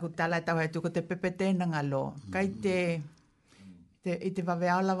takutala e tau hai tuko te pepe tēna ngalo. Kai I te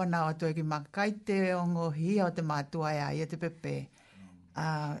waweao lawa nā atu e ki maka. Kai te ongo hia o te mātua e ai e te pepe.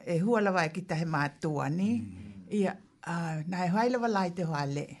 E hua lawa e ki tahe mātua ni. Ia, nā e hoai lawa lai te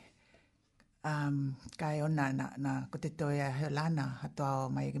hoale. Kai ona na ko te toi a heolana hatoa o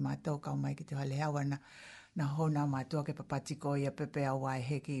mai ki mātou kau mai ki te hoale hawa na hona mātua ke papatiko ia pepe au ai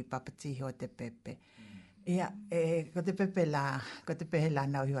heki papatiho te pepe. Ia, ko te pepe la, ko te pehe la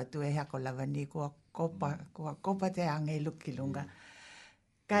nau hiwa tu e hako lawa ni kua kopa te ange luki lunga.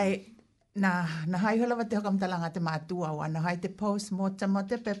 Kai, na hai holawa te hokamtalanga te mātua wa, na hai te post-mortem o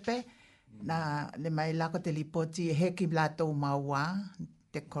te pepe, na le mai lako te lipoti e heki lātou maua,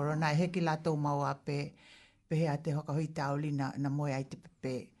 te corona e heki lātou maua pe hea te hokahui tauli na moe ai te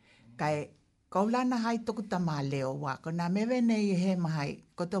pepe. Kai, kaulana hai toku tama leo wa, ko nā mewe nei he mahai,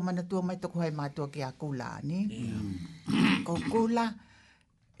 ko tō manatua mai toku hai mātua ki a kula, ni? Ko kula,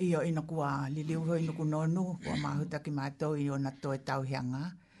 Iyo ina kua liliu hoi nuku nonu, kua mahuta ki mātou i o na toe tau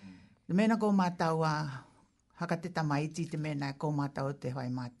hianga. Te mena ko mātou haka te tamaiti te mena ko mātou te hoi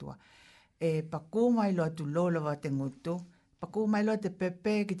mātua. E paku mai loa tu lolawa te ngutu, paku mai loa te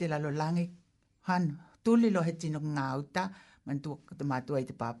pepe ki te lalo langi, han tuli lo he tino ngā uta, mantua te mātua i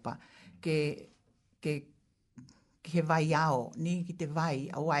te papa. Ke ki he vai ao, ni ki te vai,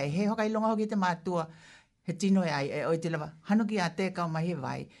 a wai, he hoka ilonga hoki te mātua, he tino e ai, e oi te lawa, hano ki a te kau mai he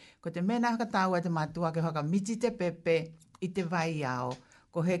vai. Ko te mena haka tāua te mātua ke hoka miti te pepe i te vai ao,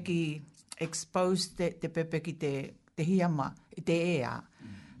 ko he ki expose te pepe ki te hiama, i te ea.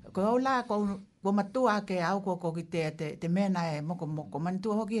 Ko au la, ko matua ke au ko ki te mena e moko,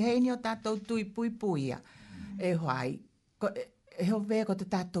 mantua hoki heini o tātou tui pui ia, e hoai, e ho vea ko te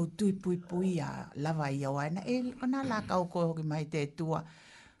tātou tui pui a lava i au aina, ko nā la kau ko hoki mai te tua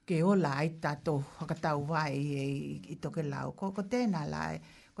ke ola ai tātou hakatau vai i Tokelau. Ko tēnā la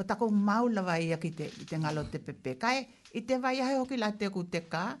ko tako mau lava ia ki te ngalo te pepe. Kai i te vai ahe hoki la te ku te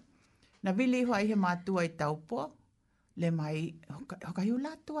kā, na vili hoa i he mātua i taupo, le mai hoka hiu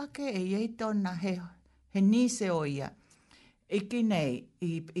la tua ke e iei tona he nise o ia. Iki nei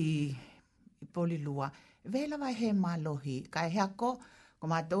i Polilua, vela vai he malohi, kai heako, ko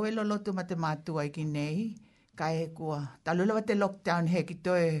mātou e lolotu ma te mātua iki nei, kai kua, talulawa te lockdown he ki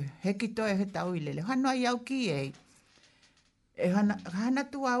toe he tau ilele. Hano ai au ki ei. E hana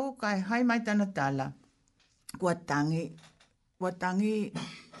tu au, kai hai mai tana tala, kua tangi,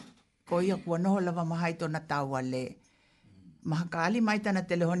 ko ia kua noho lava mahai tona taua le. Mahakaali mai tana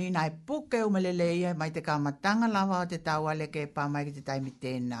telehoni nai puke umelele ia, mai te kamatanga lava o te taua le ke pā mai ki te taimi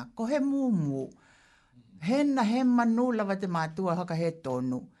tēnā. Ko he mumu. Hena he manu lava te mātua haka he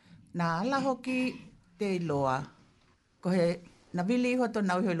tonu. Nā ala hoki te iloa. Ko he, na vili iho to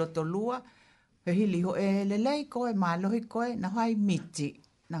nau he loto lua, he hili ho e lelei koe, mālohi koe, na hai miti.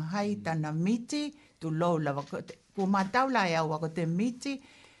 Na hai tana miti, tu lou lava. Ko mātaula e aua ko te miti,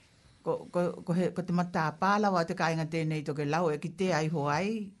 ko te mata pāla wa te kāinga tēnei Tokelau, e ki te ai ho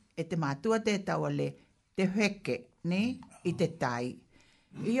ai, e te mātua te taua le, te heke, ne, i te tai.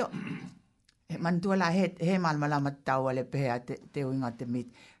 Io, mantua la he malmalama taua le pehea te uinga te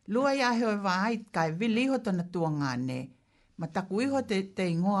miti. Lua ia heo e vai, kai vili iho tona tua ngāne, ma taku iho te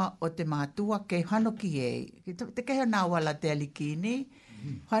ingoa o te mātua ke hano ki ei. Te keho nā wala te alikini,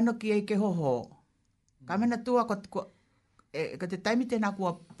 hano ki ei ke hoho. Ka mena tua ko te taimi tēnā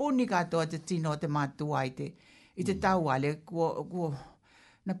kua puni katoa te tino o te mātua i te tauale,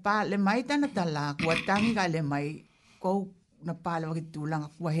 na pā le mai tana tala, kua tangi ka le mai, kou na pā le waki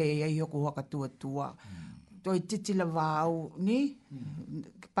tūlanga, kua he ei hoku haka tua. Toi titila wāu, ni?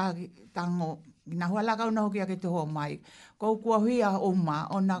 Pā tango, na hua laka una hoki ake te hoa mai. Kou kua huia o ma,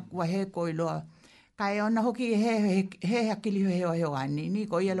 ona kua he koiloa. Kai ona hoki he hakili heo ani, ni?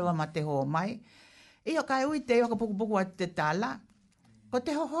 Ko ia lewa ma te hoa mai. Io kai ui te oka puku a te tala, ko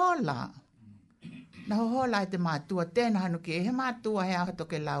te hohola. Na hohola e te mātua, tēnā hanu ki, he mātua he aha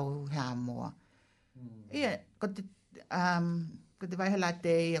Tokelau he amoa. Ia, ko te waihala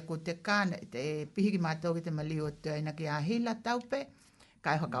te ia ko te kāna, te pihiki mātua ki te malio te aina ki a hila taupe,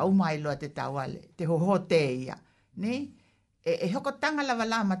 kai hoka umailoa te tauale, te hoho te ia, ni? E hoko tanga lava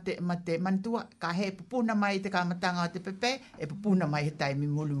la ma te mantua, ka he pupuna mai te kamatanga o te pepe, e pupuna mai he taimi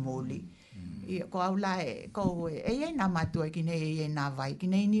muli. Ko au la e nā mātua ki nei e nā vai, ki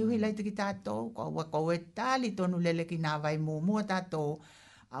nei niuhi lai te ki tātou, ko e tāli tonu lele ki nā vai mua tātou,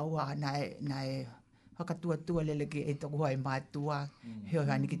 au na e hakatua lele ki e toku hai mātua, heo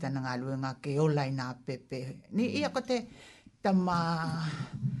hani ki tana ngā luenga ke olai nā pepe. Ni ia ko te tama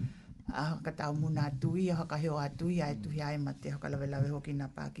katau muna tui, haka heo atui, ai tuhi ai ma te hakalawe hoki nā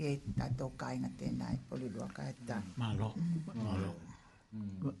pāki e tātou kāinga tēnā e polilua ka eta. Malo.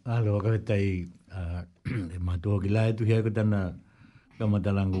 Alo, ka tai e mātua ki lai tu hea ko tana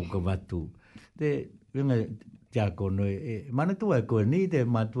kamatalangu ka watu. Te winga tiako noi, mana tua e koe ni te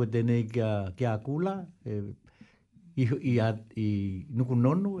mātua tēnei kia kula, i nuku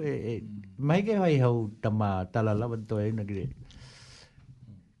nonu, mai ke hai hau tama tala lawa toi ina ki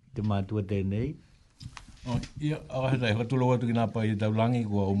te mātua tēnei. Ia, awahetai, hatulo watu ki nā pai i taulangi,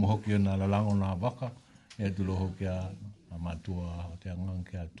 kua umuhoki o nā lalango nā waka, e tulo hoki a mātua o te angang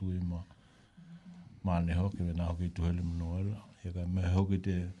ke atui māne hoki, me nā hoki tuhele manoela. Ia ka me hoki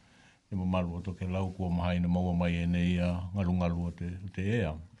te mamalu o Tokelau, kua mahai na maua mai e nei ngalu o te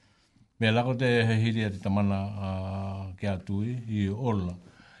ea. Me lako te hehiri a te tamana ke atui i ola,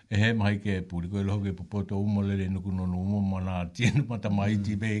 e he mahi ke puri, koe loho ke popoto umolele nuku nonu umomana tino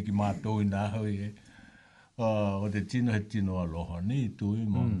matamaiti behe ki mātou i nā hoi o te tino he tino aloha ni tui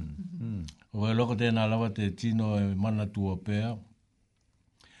mo. O e loko tēnā lawa te tino e mana tua pēa.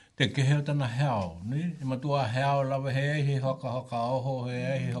 Te keheo tana heao, ni? E matua heao lawa he hoka oho,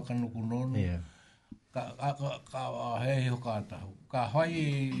 he hoka nuku nonu. Ka he hoka atahu. Ka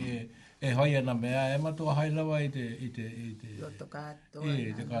hoi e hoi ana mea, e matua hai lawa i te Loto kātoa.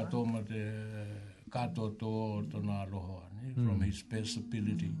 I te kātoa ma te kātoa tō tōna aloha, ni? From his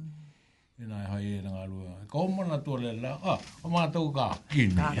speciality. ina hai e nga lua. Ko mana to le la, o mātou ka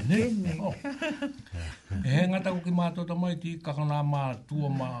kini. Ka kini. He ngata ko ki mātou tamai ti kakana mātua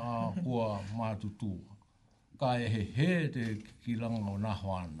kua mātutua. Ka he te kilanga o na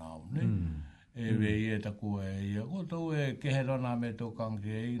whanau, ne? E wei e taku e ia. Ko tau e keherana me tau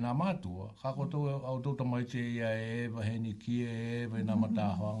kanke e nā mātua. Ka ko tau au tau tamai te ia e ewa he ni kia e ewa nā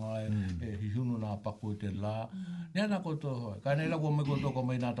matahanga e hihunu nā paku te la. Nia nā ko tau hoi. Ka nei la kua me ko tau ka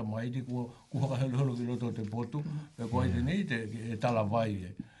mai nā tamai ti kua haka helu ki roto te potu. E kua te nei te e tala vai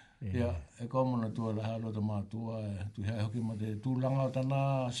e. Ia, e kua mana tua la halo ta mātua e tu hea hoki ma te tūlanga o tana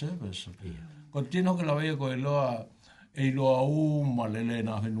service. Ko tino hoki lawa ia ko e loa e loa uma lele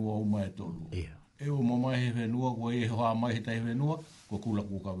nā whenua uma e tolu. E o mamai he whenua, ko e hoa mai he tai whenua, ko kula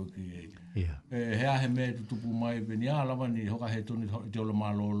kuka wiki e. Hea he mea tu tupu mai pe ni alawa ni hoka he toni te ola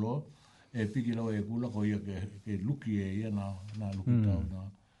malolo, e piki lawa e kula ko ia ke luki e ia nā luki tau nā.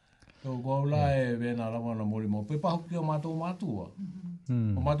 Ko la e vena alawa na mori mo, pe pahuki o mātou mātua.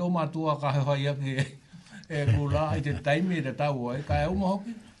 O mātou mātua ka he hoa ia ki e kula i te taimi e te tau ai, ka e uma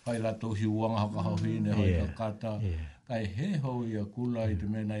hoki, kai la tau hiuanga haka hauhine, hoi ka kata, kai he hou ia kula i te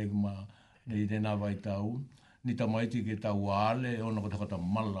mena i kuma nei tēnā vai tau, ni tamaiti ke tau ale, e ona ko takata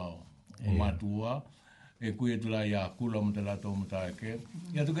mala o mātua, e kui e tula i a kula mo te lato mo tāke.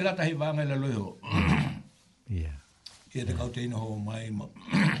 Ia tu ke rata hi vanga i la loiho. Ia te kau te ino ho mai ma.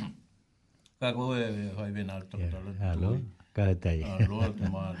 Ka koe e whai vena takatala. Halo, ka tai. Loa te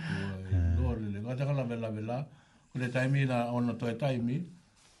mātua, loa lele. Ka takala vela, ko te taimi na ona toi taimi,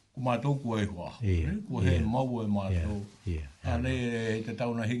 ku mātou kua e hoa. Kua he mau e mātou. Ane e te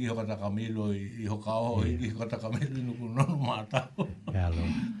tauna hiki hoka takamilo i hoka oho, hiki hoka takamilo i nuku nono mātau. Halo.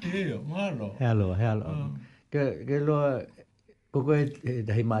 Ia, mālo. Halo. Ke loa, koko e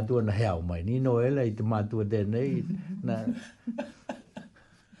tahi mātua na heau mai. Ni no ela i te mātua tēnei.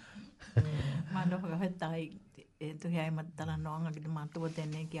 Mālo whakahetai e tuhia e matala noanga ki te mātua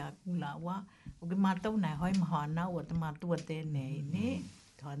tēnei ki a kulawa. O ki mātou nei hoi mahana o te mātua tēnei, ne?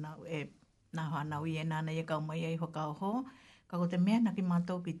 Nā whanau i e nāna i e kau mai ai whakau ho, ka ko te mea na ki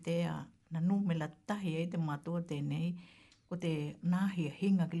mātou ki tea na numela tahi e te mātua tēnei, ko te nāhia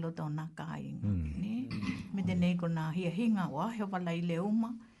hinga ki loto o nā kāinga. Me tēnei ko nāhia hinga o aheo wala i le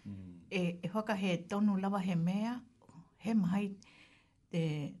uma, e whaka he tonu lawa he mea, he mahai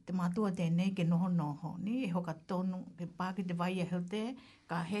te mātua tēnei ke noho, ni e hoka tonu, ke pāki te vai e heute,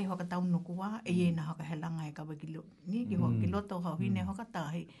 ka he hoka taunukua, e iena hoka he langa e kawa ki loto hauhine hoka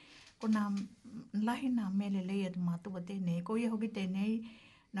tahi. Ko nā lahi nā mele leia te mātua tēnei, ko ia hoki tēnei,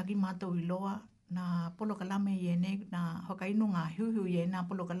 na ki mātou i loa, nā polo kalame i enei, nā hoka inu ngā hiuhiu i nā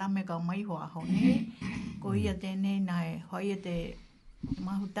polo kalame kau mai hoa ho, ne? Ko ia tēnei nā e hoi e te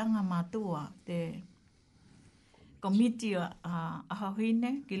mahutanga mātua, te komiti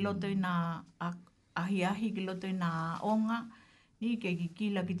ahauhine, ki loto i nā ahi ki loto i nā onga, ni ke ki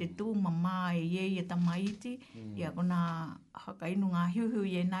kila ki te tū mamā e ie i e tamaiti, ia ko nā haka inu ngā hiuhiu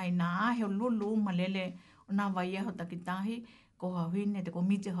i e nā i nā aheo lulu malele o nā vai aho takitahi, ko hauhine, te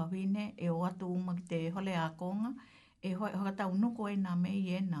komiti hauhine, e o atu uma ki te hole a konga, e hoka tau nuko e nā mei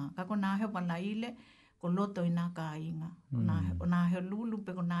e nā, ka ko nā aheo palaile, ko loto i nā kāinga, o nā aheo lulu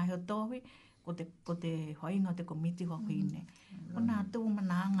pe ko nā aheo tohi, ko te hoinga o te komiti hauhine. Ko nā tū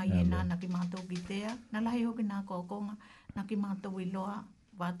mananga i e nā na ki mātou ki tea, nā lahi hoki nā kokonga, na ki mātou i loa,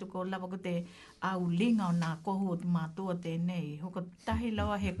 wātu ko lawa ko te au linga o nā kohu o te mātua tēnei. Hoko tahi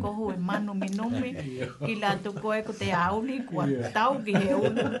lawa he kohu e manu minumi, ki lātu koe ko te auli, kua tau ki he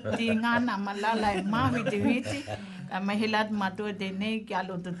ulu, ti ngāna malala e mahi te hiti, ka mai he lātu mātua tēnei ki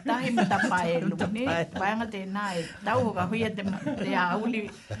alo tu tahi me ta paelu. Paanga tēnā e tau hoka huia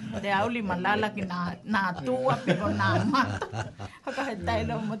te auli malala ki nā tua piko nā mata. Haka he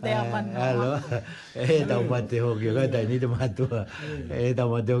tailo mo te amanoa. Alo, e tau mate hoki, ka tai ni te mātua, e tau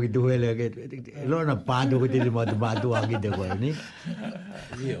mate hoki tuhele, lona pātu ko te mātua ki te koe, ni?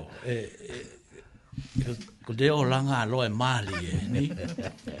 Io, ko te o langa aloe mali e, ni?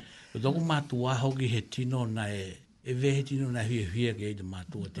 Ko toku mātua hoki he tino na e vehe tino na hia ke te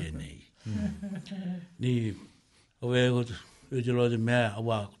mātua tēnei. Ni, o e te loa te mea,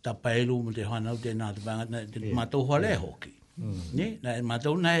 awa tapailu mo te hanau tēnā te panga, te mātou hale hoki. Ni, na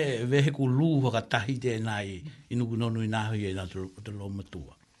mātou na e vehe ku lū haka tahi tēnā i nuku nonu i nāhui e nā te lo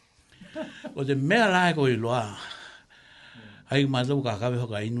matua. O te mea lai ko i loa, hai mātou ka kawe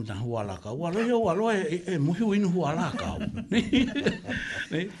hoka inu ta hua laka. Ua loa e muhiu inu hua laka.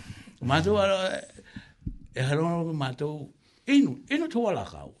 Ni, mātou e harono mātou inu te hua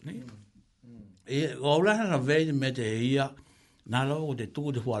laka. Ni, o aulana na vei me te ia, Nā lau o te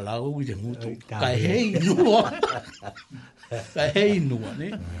tū te hua lau I te ngutu. Kai hei nua. Kai hei nua,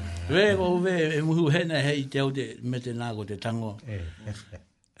 ne? Ve o ve e muhu hena hei te au te me te nā ko te tango.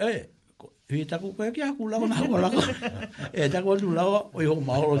 Hui taku koe ki haku lau nā ko lako. Taku atu lau, oi ho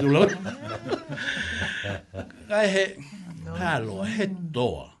mahoro tu lau. Kai he, ka loa, he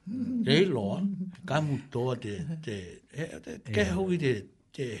toa. Te loa, ka mu toa ke hoi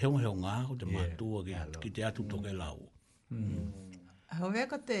te heo ngā ko te mātua ki te atu toke lau. Hawe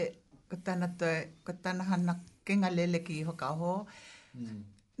ko tāna hana kenga lele ki hoka ho.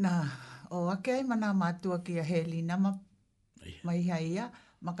 Nā, o ake ai mana mātua ki a Helina mai haia.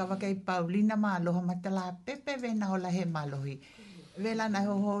 Maka wake I Paulina ma aloha matala pepe vena hola he malohi. Vela na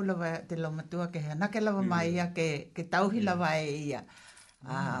ho lawa te lomatua ke hana ke lawa mai ia ke tauhi lawa e ia.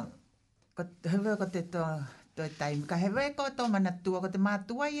 Ko hewe ko te to taim ka hewe ko to manatua ko te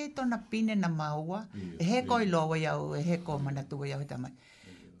matua I tona pine na maua. E he ko I loa iau e he ko manatua iau tamai.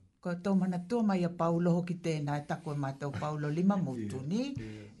 Ko to manatua mai a Paulo hoki tēnā e tako e mātou Paulo 5 mutu ni.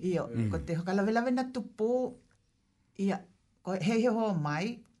 Io, ko te hokalawelawe na tupu ia ko he ho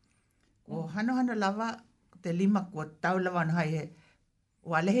mai ko hano lava te 5 ko tau lava no hai he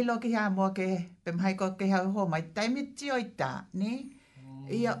wa lehi lo ki ha mo ke pe mai ko ke ha ho mai taimi tio ita ni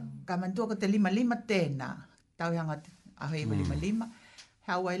ia ka mantua ko te 5 tena tau hanga a hoi 5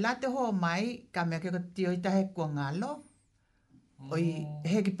 ha wai la te ho mai ka me ke ko tio ita he ko ngalo oi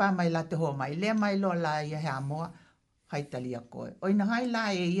he ki pa mai la te ho mai le mai lo la ia ha mo hai talia koe. Oi na hai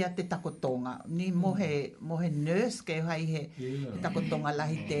la e ia te takotonga. Ni mohe nurse ke hai he takotonga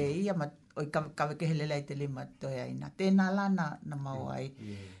lahi te ia ma oi kawe ke hele lai te 5 toi aina. Tēnā la na mau ai.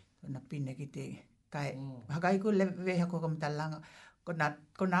 Na pine ki te kai. Hakai ku le veha ko kamtalanga.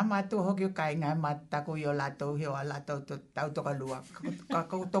 Ko nā mātua hoki o kai ngai mātako I o lātou heo a lātou tau toka lua.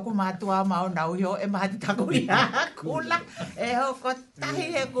 Ko toku mātua mao nau heo e mātako I a kula. E ho ko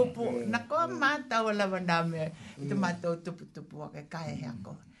tahi he kupu. Na ko mātau lawa nāme. Te mātou tupu ke kai hea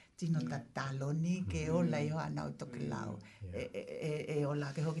ko. Tino tatalo ni ke ola I ho anau Tokelau. E ola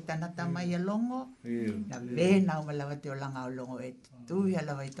ke hoki tana tamai a longo. Na vena o malawa te o langa o longo e tuhi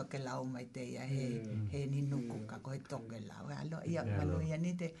alawa I Tokelau mai te ia he ni nuku ka koe Tokelau. Alo ia malo ia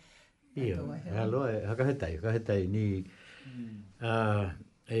ni te. Ia, alo hakahetai ni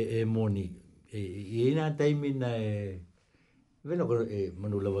e moni. E ina taimina vena ko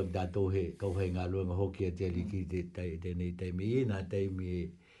manu lawa dato he kau he ngā luenga hoki a te aliki te nei taimi. E ina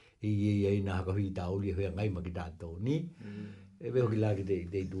taimi I na haka hui tauli hui ngai ma ki dato ni. E ve hoki la ki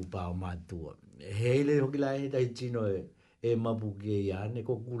te tupa o mātua. Heile hoki la he tai tino e mapu ki e ane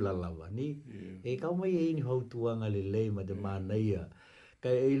ko kula lava ni. E kau mai e ini hau tuanga le lei ma te mānaia. Ka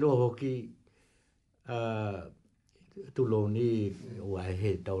e ilo hoki tulo ni o ai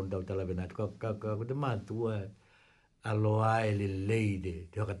he tau tala vena. Ka te mātua aloa e le lei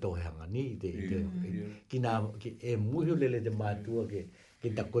te hoka toheanga ni. Ki e muhi lele te mātua ke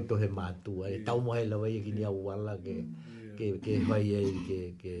takoto he mātua. E tau mohe lawa i ki ni au wala ke vai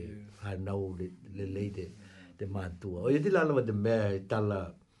e ke hanau le lei te mātua. O i te lalawa te mea tala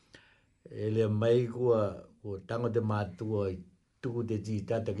e lea mai kua tango te mātua I tuku te ti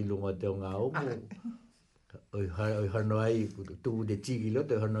tata ki lunga te o ngā omo. Oi hano ai tuku te ti ki lo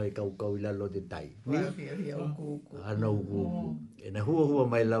te hano ai kau I lalo te tai. Hano uku. E na hua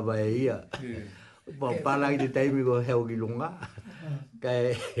mai lava e ia. Pala I te taimi ko heo ki lunga.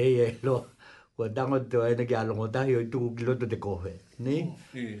 Kai hei e lo. Kua tango te o ena ki alongo tahi o I tuku ki loto te kohe. Ni?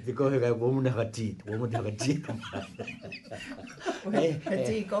 Te kohe kai womu na haka tit. Womu te haka tit. He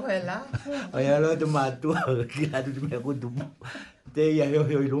ti kohe la. Oi alo te mātua ki latu te mea kutupu. Te ia heo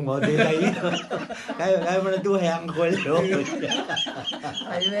I lunga o te tai. Kai mana tu he anga koe leo.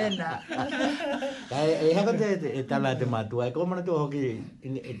 Ai vena. Kai e haka te tala te mātua. E ko mana tu hoki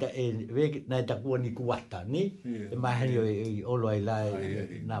e nai takua ni kuata ni. E mahani o olo ai lai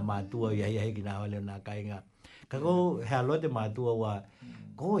na mātua I hei ki nā wale o nā kainga. Ka ko he aloa te mātua wa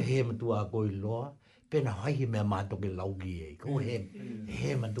ko he matua a koi loa. Pena hai he mea mātoke lauki e. Ko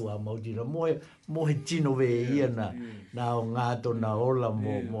he matua mauti. Mo he tino ve ia na o ngāto na ola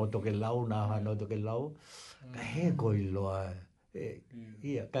mo Tokelau, na hano Tokelau. Ka he koi loa.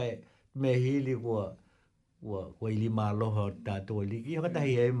 Ia, kai me hili kua ili māloha tātua liki. Haka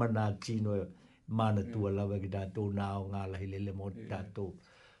tahi e mana tino mana tua lawa ki tātou nā o ngā lahi lele mo tātou.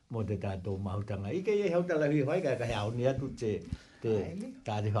 Mo te tātou mahutanga. Ike e hau tala hui hoi ka he auni atu te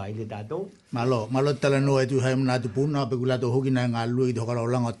tāte haile tātou. Malo tala noa e tu hai mana atu puna pe kula to hoki na ngā lui te hokala o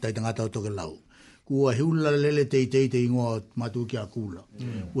langa tai te ngata o Tokelau. Kua hiula lele te ingoa matu ki a kula.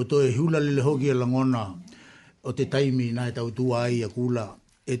 Kua toe hiula lele hoki e langona o te taimi na e tau tua ai a kula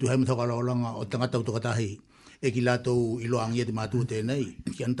e tu hai mana hokala o langa o te ngata o tokatahi. e ki latou I loangia te mātua tēnei,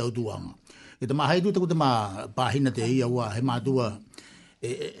 ki an tau tuanga. E te mahai tu taku te mā pāhina te ia ua, he mātua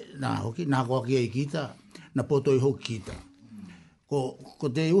nā hoki, nā koa ki e kita, nā poto I hoki kita. Ko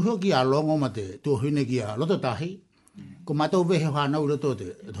te uho ki a longo ma te tuohine ki a loto tahi, ko mātou vehe whanau roto te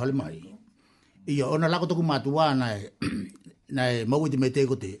hale mai. Ia ona lako toku mātua nai mauiti me te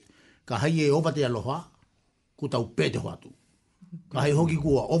ko te, ka hai e ova te aloha, ku tau pē te hoatu. Ka hai hoki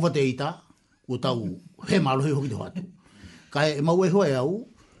kua ova te ita, ku tau he malohi hoki te hoatu. Ka he mau e hoe au,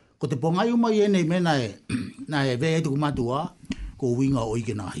 ko te pongai umai e nei me nai vea e tuku mātua, ko winga o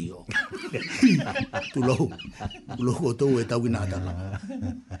ike nā hio. Tulohu o tau e tau ki nā tala.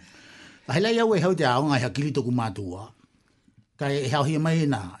 Ka helai au e hau te aonga e hakili toku mātua, ka e hau hia mai e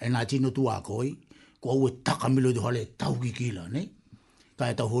nā tino tu a koi, ko au e takamilo te hale tau ki kila, ne? Ka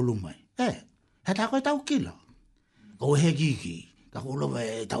e tau holu mai. He tā koe tau kila. Ko he kiki, ka kolowa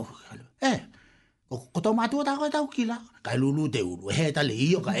e tau kila. Ko tau mātua tā koe tau kila. Ka e lulu te ulu, he tale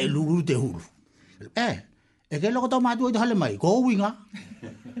iyo, ka e lulu te ulu. E ke loko tau mātua i te hale mai, ko winga,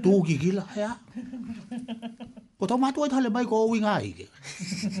 tū ki kila, hea. Ko tau mātua i te hale mai, ko winga ike.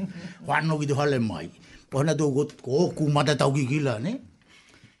 Whano ki te hale mai. Ko hana tō ko kumata tau ki kila, ne?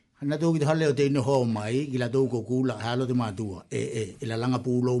 Hana tō ki te hale o te ino hoa mai, ki la tō ko kula, halo te mātua. E la langa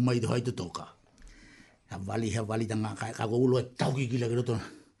pūlo mai te hoi te toka. Ha vali tanga, ka ko ulo e tau ki kila ki roto.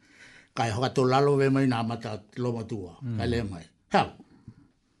 Ka e hoka tō lalo ve mai nā mata lo matua. Ka le mai. Hau.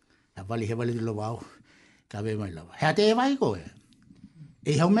 Ha vali te lo wau. Ka ve mai lawa. Hea te e vai koe.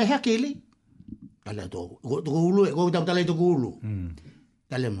 E hau me hea kili. Ka le tō. Ko ulu e, ko tau talai tō ulu.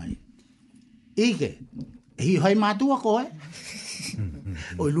 Ka le mai. Ike, hi hai mātua koe.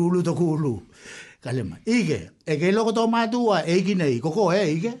 Oi lulu to kulu. Kale mai. Ike, e ke loko tō mātua e ki nei, koko e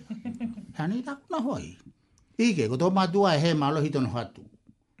ike. Hane taku na hoi. Ike, ko tō mātua e he malo hitono hatu.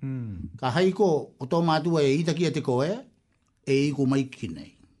 Ka hai ko tō mātua e ita kia te koe, e iku mai ki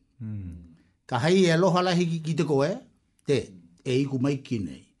nei. Ka hai e aloha lahi ki te koe, e iku mai ki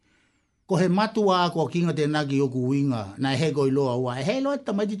nei. Ko he matua ko kinga te nagi o kuinga, na he ko iloa ua, he loa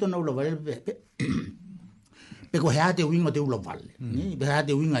tamai tito na ula vale, pe ko hea te winga te ula vale, pe hea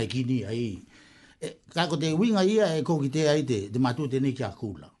te winga e kini ai. Ka ko te winga ia e ko ki te ai te matua te nei ki a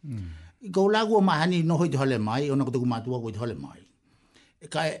kula. Ko lagu o mahani noho i te hale mai, ona ko te ku matua ko i te hale mai.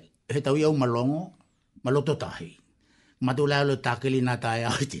 Ka he tau iau malongo, maloto tahi. Matua leo lo takeli na tae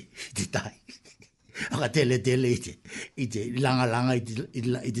au te tai. Aka tele i te langa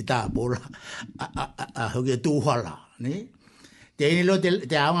i te tāpora a hoki e tūhala, ne? Te ini lo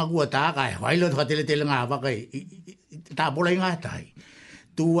te aonga kua tākai, whai lo toka tele ngā waka i tāpora i ngā tai.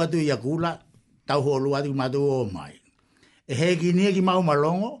 Tū atu i a kula, tau holu atu ki matu o mai. E he kinia ki mau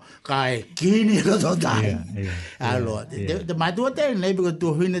malongo, ka e kini lo tō tahi. Aloa, te matua tēnei, piko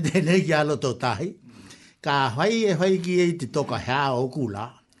tuhuina tēnei ki alo tō tahi. Ka whai ki e te toka hea o kula,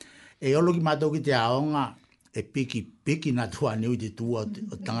 e olo ki mātou ki te aonga e piki na tua niu te tua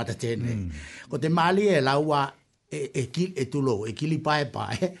o tangata tēnei. Ko te mali e laua e tulo, e kili pae,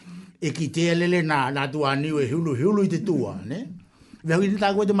 e ki te lele na tua niu e hulu i te tua, ne? Vehu ki te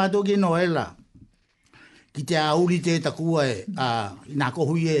tākua te mātou ki noela. Ki te auri te takua nā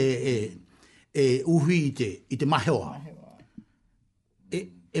kohui e uhi i te maheoa.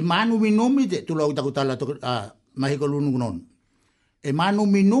 E manu minumi te tulo au takutala mahiko lunu kunonu. E manu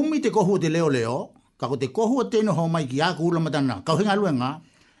minumi te kohu te leo, ka ko te kohu te no ho mai ki a kula matana, ka hinga luenga,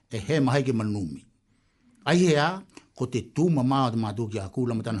 e he mahai ke manumi. Ai hea, ko te tūma maa te mātua ki a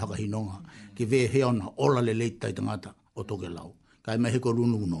kula matana haka hinonga, ki ve hea ona ola le leitai tangata o Tokelau. Ka e mahi ko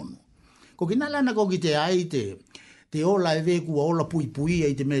runu unono. Ko ki nalana ko ki te ai te ola e ve kua ola pui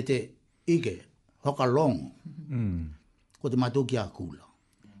e te me te ike, hoka longo. Ko te mātua ki a kula.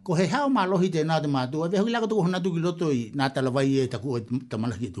 Ko he hao malohi te nā te mātua, e hoki lako tuku hona tuki loto i nā talawai e taku e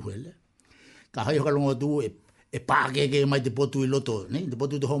tamalaki e tuhele. Ka hai hoka longo tu e pākeke mai te potu i loto, ne? Te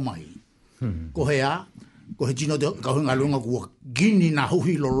potu te ho mai. Ko he a, ko he tino te kauhinga lunga kua gini na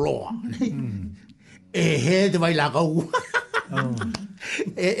huhi loloa. E he te vai lakau.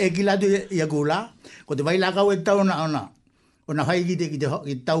 E ki latu i a kula, ko te vai lakau e tau na ona hai ki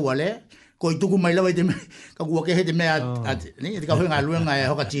te tau ale, ko i tuku mai lawa i te me, ka kua kehe te mea, ne, te kauhinga luenga e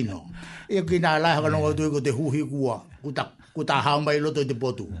hoka tino. E ki nā lai haka nonga tui ko te huhi kua, ku tā hao mai loto i te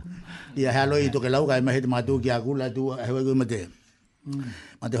potu. Ia hea loi i Tokelau ka e mahi te mātua ki a kula tu, e hewa kui ma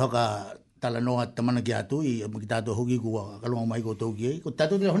te hoka tala noa tamana ki atu, i ki tātua hoki kua kalunga mai ko tau ki ei, ko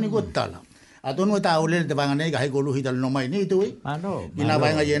tātua te honi ko tala. A tonu e tā olele te wanga nei, ka hei ko luhi tala no mai, ni tui? I nā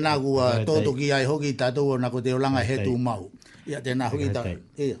wainga i e nā kua tōto ki ai hoki tātua na ko te olanga he tū mau. Ia te nā hoki tā,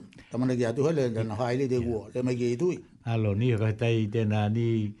 ia. Tamana ki atu hele, na haile te kua, le mai ki i tui. Alo, ni haka tai tēnā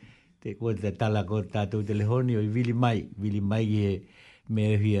ni te ko te tala ko tātou telefoni o i vili mai e me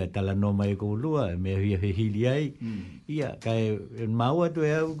hia tala no mai ko lua me hia hili ai ia kai maua tu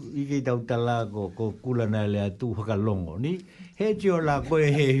e i ke tau tala ko kula na le atu hakalongo ni he tio la ko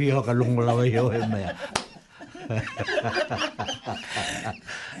he hia hakalongo la vai o he mea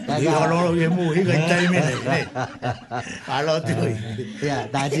Ia alo e mu hi kai tai me. Alo tu. ia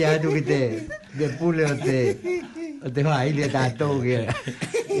ta si atu ki te pule o te vai le tātou ke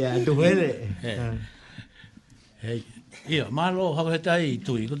ia tu hele Hei, ia, malo hako he tai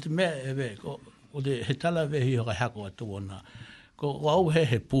tui, ko te mea e we, ko te he tala we hi haka hako atu ona, ko au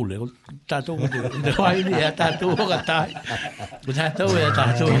he pule, ko tātou ko te waini e tātou haka tai, ko tātou e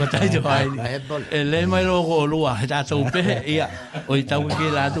tātou haka tai te waini, e le mai lo ko lua, he tātou pehe, ia, o i tau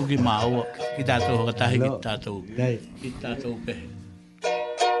ki lātou ki maua, ki tātou haka tai, ki tātou pehe.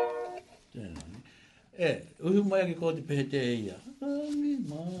 Uhu mai ki ko te pehe te ia, angi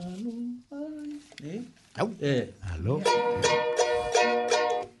malu, ai, Au. Halo.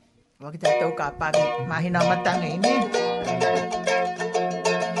 Waki tātou ka pagi mahina matanga ini.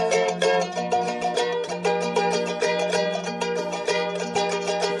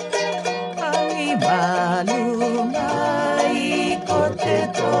 Angi malu mai ko te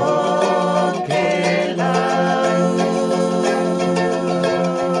tokelau.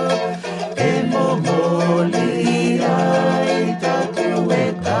 E momoli ai tatu e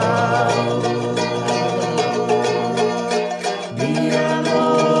kau.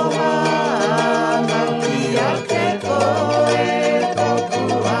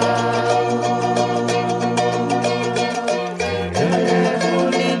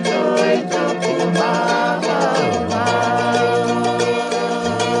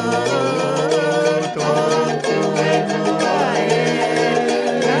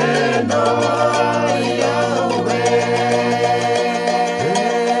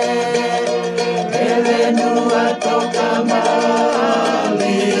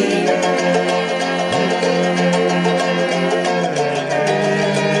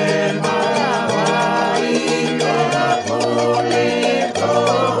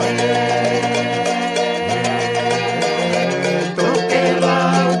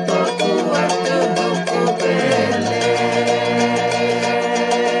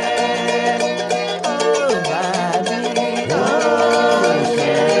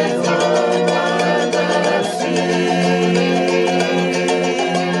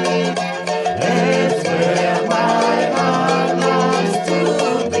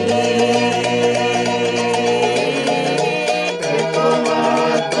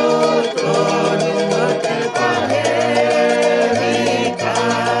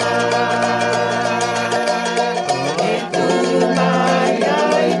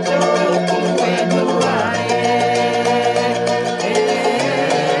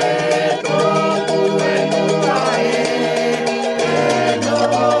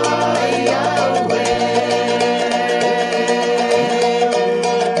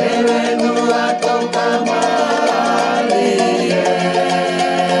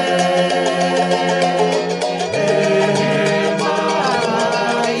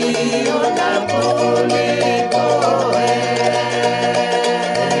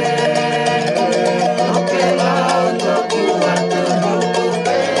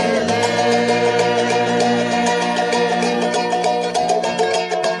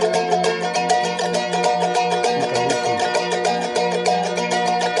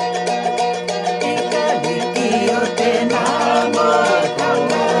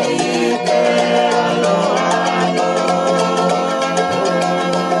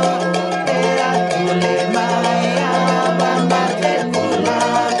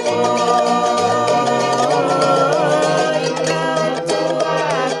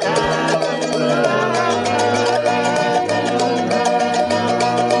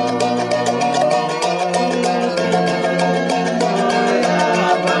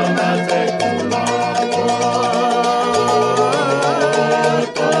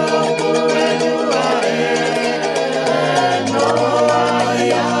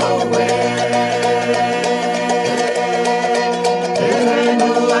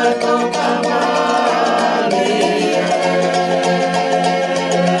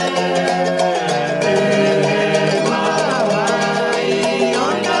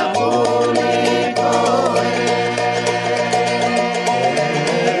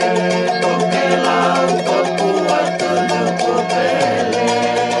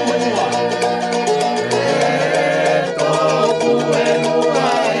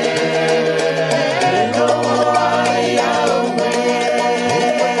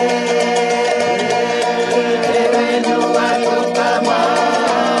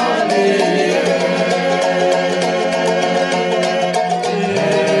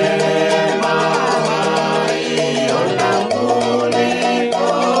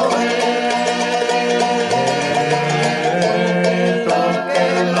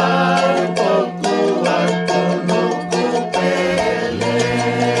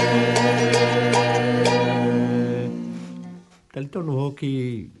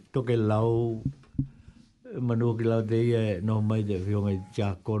 Tokelau manu ki lau te ia no mai te whionga i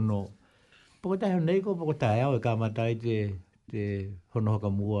tia kono. Poko tae honei ko poko tae au e ka matai te hono hoka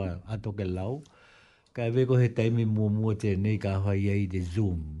mua a Tokelau. Ka e weko he taimi mua te nei ka hawai ai te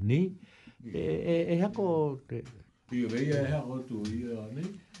Zoom, ni? E hako te... Ia veia e hako tu ia, ni?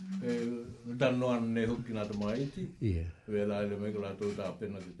 Tano an ne hoki nata maiti. Ia. Vea lai le mei ka lato ta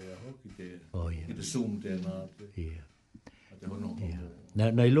pena te te aho ki te Zoom te nā te. Ia. Te hono hoka mua.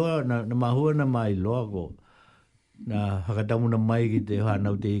 Na iloa, na mahua na mai iloa ko. Na hakatamuna mai ki te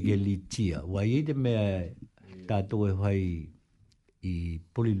whanau te ike li tia. Wai i te mea tātou e whai i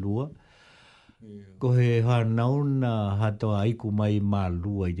Polilua. Ko he whanau na hatoa aiku mai mā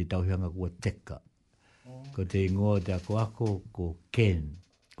lua i te tauhianga kua teka. Ko te ingoa te ako ko Ken.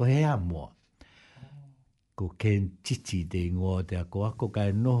 Ko he amoa. Ko Ken Titi te ingoa te ako ka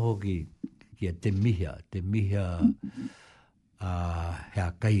e noho ki a te miha he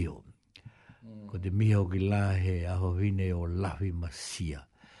a kaio. Ko te miha o ki la he aho hine o lahi masia.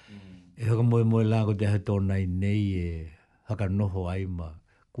 E hoka moe la ko te hatona i nei e haka noho ai ma.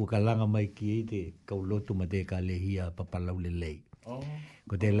 Kua ka langa mai ki e te kaulotu ma te ka lehia papalau le lei.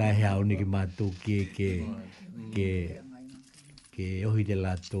 Ko te la he aoni ki mātou ke ohi te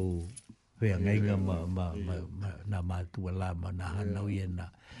lātou hea ngainga na mātua la ma na hanau i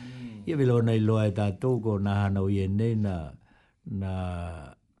ena. Ia velo nei loa e tātou ko na hanau i nei na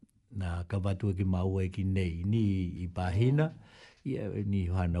kawatu ki maua ki nei ni i pāhina. Ia ni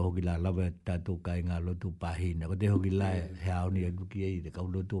hana hoki la lawa tātou kai ngā lotu pāhina. Ko te hoki la he aoni a kuki e te kau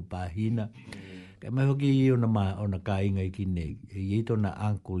lotu pāhina. Kai mai hoki i ona kai inga i ki nei. E i tona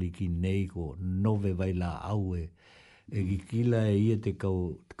ankoli ki nei ko nove vai la au e ki kila e ia te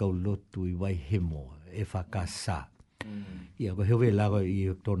kau lotu i vai hemo e whakasa. Ia ko hewe la ko i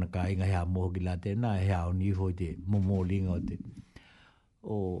tona kai inga hea moho ki la tēnā he aoni i hoi te momolinga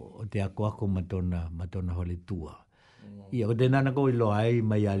o te ako matona hole tua. Ia ko tēnā na ko i loa ai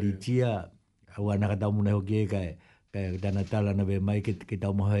mai a litia au anaka tau muna hoki e kai tana tala na ve mai ke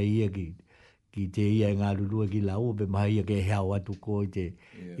tau maha ia ki te ia ngā lulua ki lau be maha ia ke heau atu ko i te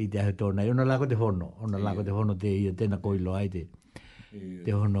ahe tōna. Ona lako te hono te ia tēnā ko i loa ai te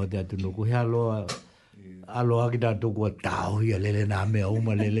hono te atu nuku. He aloa ki tātou kua tau ia lele nā mea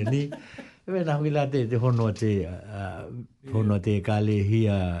uma lele ni. Ewe nā hui la te hono te ka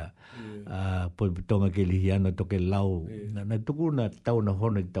lehia po tonga ke lihi ana Tokelau na tuku na tau na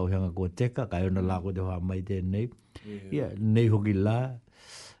hono i tau hanga kua teka kai ona lako te hoa mai tēnei ia nei hoki la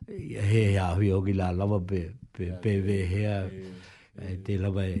he hui hoki la lava pe ve hea te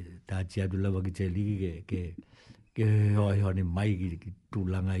lava tā tiatu lava ki te liki ke hoa hoa ni mai ki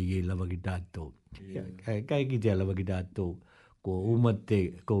tūlanga i e lava ki tātou kai ki te lava ki tātou ko umate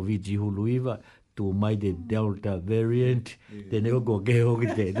ko viji hulu iwa tu mai de Delta variant te nego ko ke hoki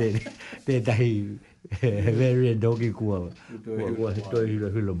te tahi variant hoki kua toi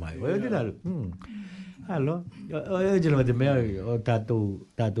hilo mai. Oe te naro, halo, oe jela te mea o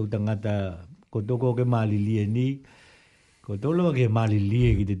tātou tangata ko toko ke malilie ni, ko tolo ke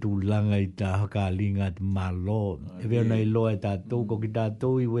malilie ki te tūlanga i tā haka linga te malo, e veo nei loa e tātou, ko ki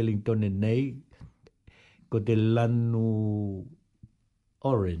tātou i Wellington e nei, ko te lanu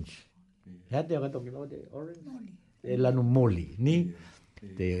orange. Hea te akatoki no te orange? Te lanu moli, ni?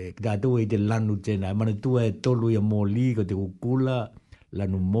 Te tātou e te lanu tēnā. Mana tua e tolu ia moli, ko te kukula,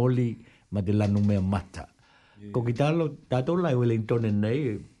 lanu moli, ma te lanu mea mata. Ko ki tātou lai Wellington e nei,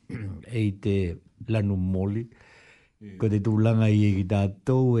 e te lanu moli, ko te tūlanga i e ki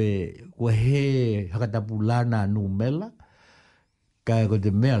tātou e kua he hakatapulana anu mela, kai ko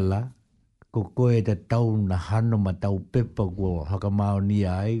te mela, ko koe te tau na hano ma tau pepa kua hakamao ni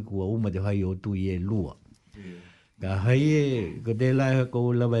ai kua uma te hai o tu i e lua. Ka hai e, ko te lai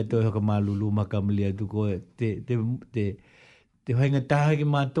ko lawa e toi hakamao lulu makamulia tu koe te hainga taha ki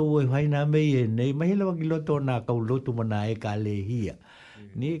mātou e haina mei e nei, mahi lawa ki loto nā kau lotu mana e ka lehia.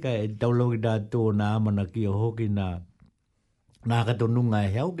 Ni ka e tau lau ki tātou nā amana ki o hoki nā katonunga e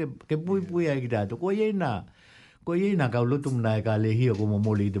heo, ke pui ai ki tātou, ko iei nā kau lotu mna e ka lehia ko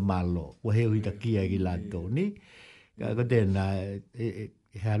momoli i te malo, ko heo i ta kia ki lato, ni? Ko tēnā,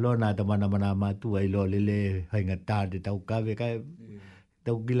 he aloa nā ta mana mātua i lo lele hainga tā te tau kawe, kai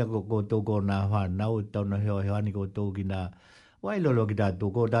tau kila ko tau ko nā whanau, tau na heo ani ko tau ki nā, wai lolo ki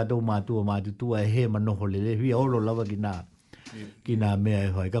tātou, ko tātou mātua e he manoho lele, hui olo lawa ki nā mea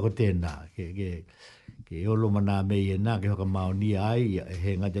e hoi, kako tēnā, ke olo mana me e nā ke hoka mao ni ai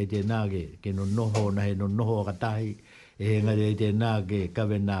he ngata i tēnā ke no noho na he no noho katahi he ngata i tēnā ke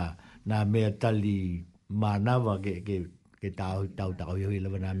kawe nā mea tali mānawa ke tau i hui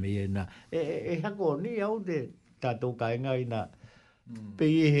lawa nā me e nā e hako ni au te tātou kainga i nā Pe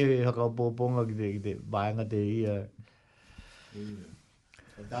he hakapoponga ki te vaenga te ia.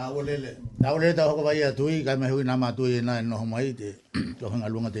 Taolele ta hoko vai atui kai me hui na matui na no mai te to hanga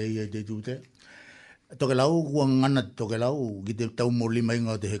lunga te ia te tute. Tokelau kua ngana tokelau ki te tau moli mai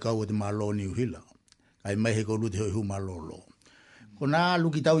ngā te he kau te malo ni uhila. Kai mai he kolu te hui malolo. Ko nā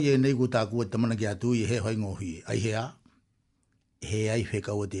luki tau ye nei ku tā kua tamana ki atui he hoi ngohi. Ai hea, he ai he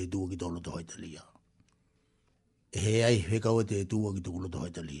kau te tua ki tolo to hoitalia. He ai he kau te tua ki tolo to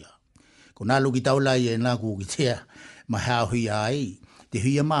hoitalia. Ko nā luki tau la ye nā ku ki tea maha hui ai. Te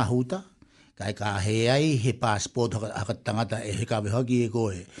huia mahuta, kai ka he ai he passport haka tangata e he kawe haki e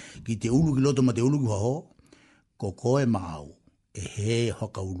koe ki te ulu ki loto ma te ulu ki hoho, ko koe mau e he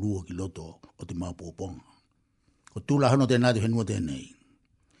hoka ulua ki loto o te mapoponga. Ko tūla hano tēnā te whenua tēnei.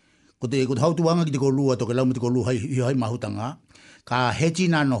 Ko te hautuanga ki te kolua toke lau me te kolua hai mahutanga, ka heti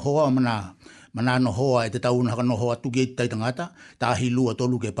nā no hoa mana no hoa e te tauna haka no hoa tuki e tai tangata, tā hi lua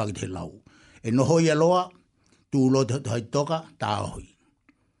tolu ke paki te lau. E no hoi aloa, tūlo te hai toka, tā hoi.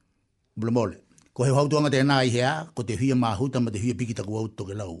 Blamole. Ko he hautuanga tēnā i hea, ko te huia mahuta ma te huia pikita kua uto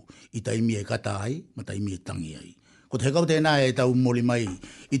ke lau, i taimi e kata ai, ma taimi e tangi ai. Ko te hekau tēnā e tau moli mai,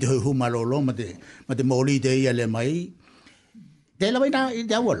 i te hui humalolo, ma te moli te ia le mai, te lawa ina i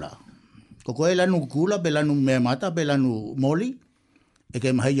te awala. Ko koe lanu kula, pe lanu mea mata, pe lanu moli, e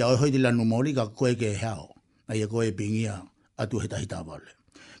ke mahai ia oihoi te lanu moli, ka koe ke hao, ai e koe pingia atu he tahi tāwale.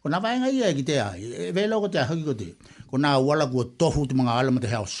 Ko nā vaenga ia e ki te ai, e velo ko te ahaki ko te, ko nā wala kua tohu te mga ala ma te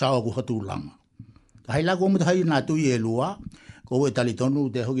hao sawa ku hatu langa. Ka hai la kua muta hai nā tui e lua, ko e tali tonu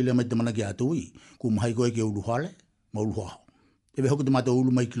te hoki le mai te mana ki a tui, ku mahai koe ke ulu hale, ma ulu hao. E hoki te mata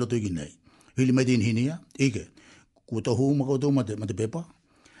ulu mai ki loto i ki nei. Hili mai te inhinia, ike, kua tohu ma koutou ma te pepa,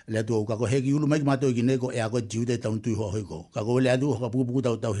 le atu au kako heki ulu mai ki mato i ki nei ko e a koe tiu te taun tui hoa hoi ko. Kako le atu haka puku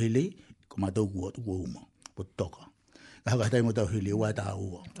tau hili, ko mato kua uma, po toka. Haka tai mo tau hili ua ta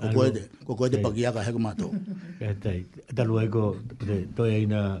ua. Ko koe te pakiaka heko mato. Ka tai. Talu ai ko toi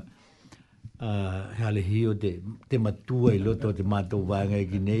aina hale hio te matua i loto te matou vanga i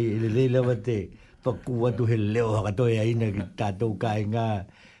ki nei. Ele leila te pakua tu he leo haka toi aina ki tātou kai ngā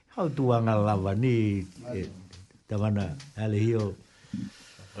hau tuanga lava ni tamana hale hio.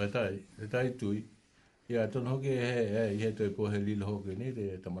 E tai tui. Ia tonu hoki he toi po he lila hoki ni,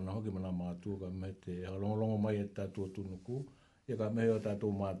 te tamana hoki mana mātua ka me te halongolongo mai e tātua tunuku. Ia ka mehe o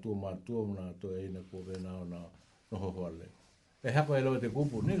tātua mātua mna toi eina ko vena o na nohohoale. E hako e lawa te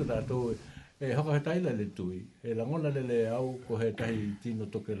kupu ni ka tātua e haka he taila le tui. E langona le au ko he tahi tino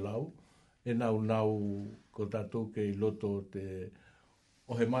Tokelau. E nau ko tātua ke i loto te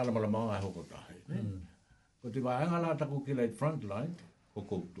o he mālamala maunga e hoko tahi. Ko te waanga la taku ki leit frontline o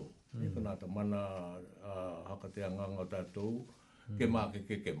koutou. Ko nā ta mana haka te anganga o tātou ke māke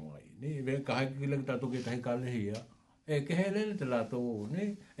ke mai. Ni ve ka haiki ki laki tātou ke tahi ka lehia. E ke he lele te lātou,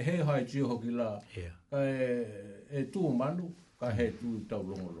 ni e he hai tio hoki la. Ka e tū manu, ka he tū tau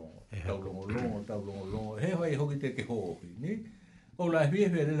longolongo. Tau longolongo. He hai hoki te ke hoki. Ni o la hie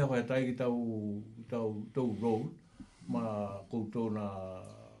lele hoi tai ki tau road. Ma koutou na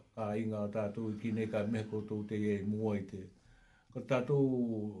ka inga tātou i kine ka me koutou te e mua i te. Ko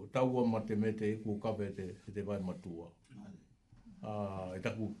tātou taua ma te mete e ku kawe te vai matua. E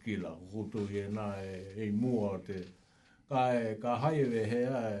taku kila, koutou i e nā e mua te. Ka hai e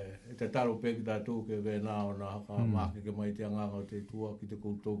hea e te taro peki tātou ke we nā o nā haka māke ke mai te anganga o te tua ki te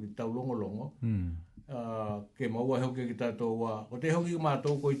koutou ki tau longolongo. Ke maua hoki ki tātou wā. Ko te hoki ki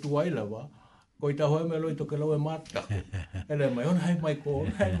mātou ko i tuailawa, ko i tahoe me loi Tokelau e mātako. Ele mai, ona hai mai ko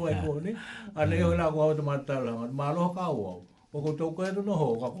ni. Ane i hoi nā kua o te mātalanga, māloha ka au. O ko tō koe no ho,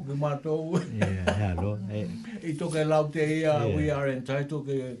 ka ko ki mātou. I Tokelau te ia, we are entitled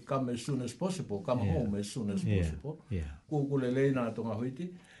to come as soon as possible, come home as soon as possible. Ko le nā tonga huiti.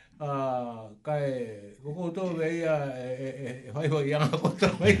 Kai, ko koutou ve ia hoi anga ko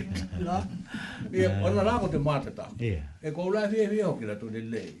tawai. Ona rā ko te mātata. E kou lai fie hoki la tu le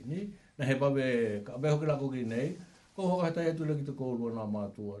lei. Na he pawe, ka me hoki la ko ki nei. Ko hoka tai atu leki te kōrua nā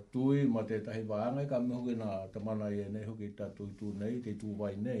mātua. Tui ma te tahi wāanga, ka me hoki nā tamana i nei, hoki tā tui nei, te tū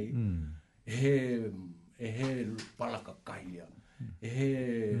vai nei. E he palaka kaia. E he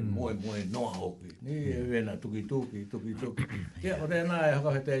moe noa hoki. Ni e wena tuki. Ia, o te nā e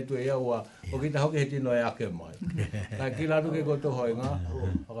hoka he tai tu e aua, o ki ta hoki he tino e ake mai. Kai ki lātu ke koto hoi ngā,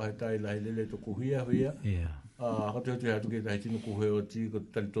 hoka he tai lahi lele tuku huia. Haka te hotu hatu ke tahi tino kuhe o ti ko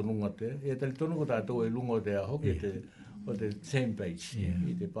tali tonunga te. E tali tonunga tātou e lungo te aho ki o te same page.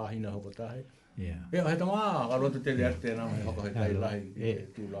 I te pāhina hoko tahi. He tanga ka roto te le ate nā me hoko he tai lahi i te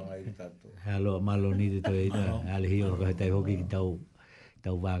tūlanga i tātou. He aloa malo ni te toi ina. Ale hi o he tai hoki ki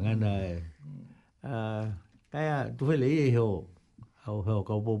tau wāngana. Kaya tuhele i ho Au heo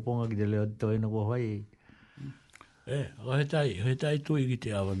ka poponga ki te leo toi na kua whai. He tai tui ki te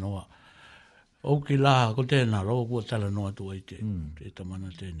awa noa. O ki la ko tēnā roa kua tala noa tu ai te tamana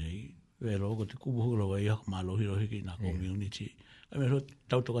tēnei. Wē roa ko te kupuhura wai haka malo hiro hiki nā community. Ai me roa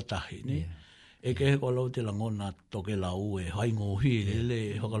tau toka tahi, ne? E ke he ko lau te langona toke lau e hai ngōhi e le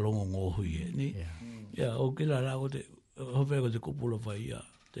hakalongo ngōhi e, ne? Ia, o ki la ko te hawhea ko te kupula wai ia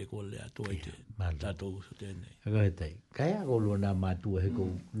te ko lea tu ai te tātou so tēnei. Haka he tai. Kai a ko lua nā mātua he ko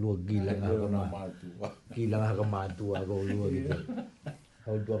lua gilanga haka mātua ko lua ki te.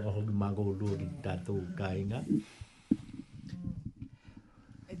 Hau tuanga hoki mā ko lua ki tātou kāinga.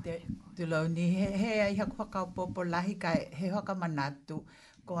 Te lau ni he ai haku whakaopopo lahi kai he haka manatu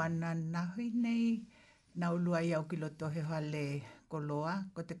ko ana nahui nei na ulua i au ki loto he hale koloa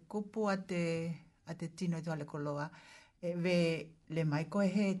ko te kupu a te tino i te hale koloa ve le mai ko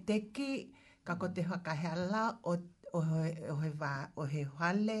he teki ka ko te whakaheala o he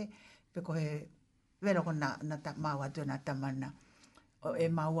hale pe ko he vero ko na mau atu na tamana o e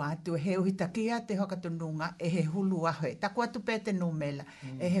mau atu he uhitakia te hakatununga e he hulu ahe. Taku atu pe te numela.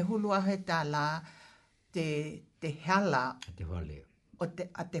 E he hulu ahe tā la te hala. Te whale.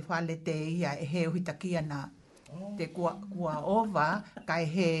 A te whale te ia e he uhitakia na te kua ova kai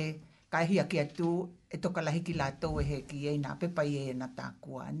hia ki atu e toka lahi ki lātou e he ki e nā pepai e na tā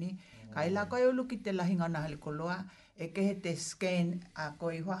kua ni. Kai la koe ulu ki te lahi ngana hale koloa e ke he te scan a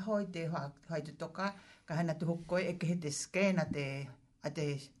koe i wahoi te hai te toka ka hana tu hukoi e ke he te scan a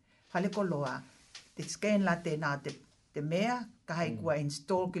te hale koloa, te scan la te nā te mea, ka hai kua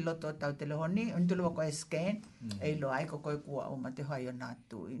install ki loto tau telehoni, un tulua koe scan, e ilo ai ko koe kua o ma te hai o nā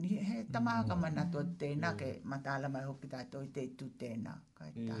tui. He tamaka mana tō tēnā ke matala mai hoki tātou i te tu tēnā.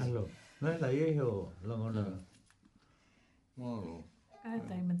 Halo, nai la ie heo langona. Kai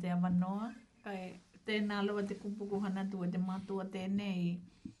tai ma te amanoa, kai tēnā loa te kupuku hana tua te matua tēnei,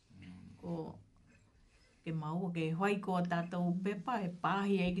 ko ke mau ke hoi ko tātou pepa e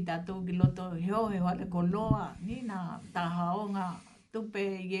pāhi e ki tātou ki loto heo he hale ko loa ni nā tā haonga tupe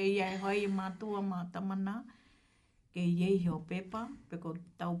iei e hoi mātua mā tamana ke iei heo pepa pe ko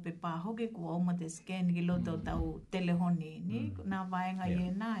tau pepa hoki ko au ma te scan ki loto tau telehoni ni nā vaenga i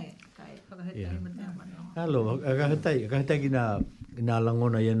e nā e kai whakahetai ma te amanoa. Halo, akahetai ki nā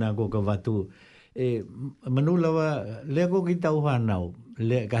langona i nā ko ka watu manu lawa lea ko ki tau hanau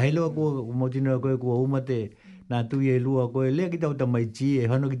ka helo ko motino ko ko umate na tu ye lua ko le ki tau tamai chi e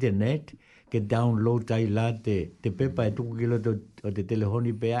hano ki te net ke download tai la te pepa e tuku ki loto o te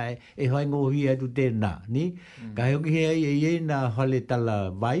telehoni pe ai e hai ngo hi atu te na ni ka he ki he na hale tala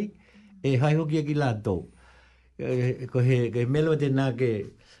vai e hai hoki ki la to ko he ke melo te na ke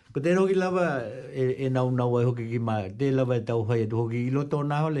ko te roki lava e nau e hoki ki ma te lava tau hai tu hoki i loto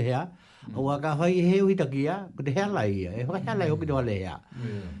na hole hea o aka hai he ui takia ko te hala ia e hala hoki te hale hea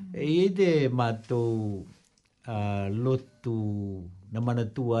e te mātou lotu na mana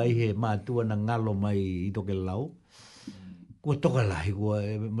tua ai he mātua na ngalo mai i toke lau ko toka lahi kua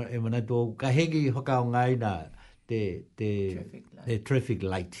e mana tua ka hegi hokao ngai na te traffic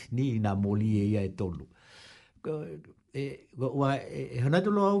light ni na moli e ia e tolu hana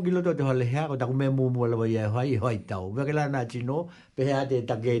tu lo au gilo to te hale hea ko taku me mumu ala vai e hai tau vekela na chino pe hea te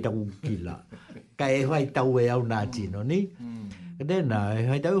take taku kila ka e hai tau e au na chino ni kadena e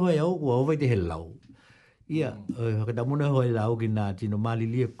hai tau hai au kua ovai te he lau ia ka tamuna hoi lau ki na chino mali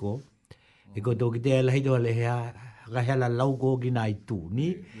lieko e ko toki te ala hei to hale hea ka hea la lau ko ki na i tu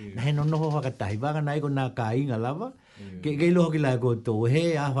ni na he no noho hakatai waka na i ko na ka inga lava ke lo ki la ko to he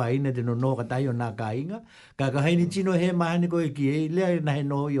a fa ina te no ka tai o na ka inga ka haini chino he mahani ko ki e le na he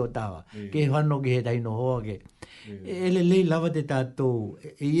no yo tawa ke hano ki he tai no ho ke ele le lava te tato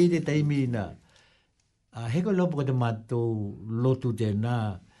e te taimi na a he ko lopo ko te mato lotu te na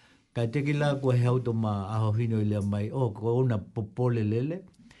ka te ki la ko he auto ma a ho hino ile mai o ko una popole lele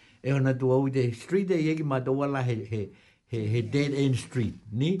e ona tu au te street e ki mato wala he dead end street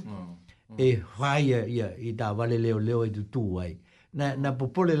ni e whaia ia i tā wale leo e tu ai. Na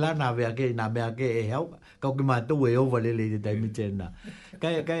popole la na vea ke na mea ke e hau, kau ki mātou e o wale le te taimi tēnā.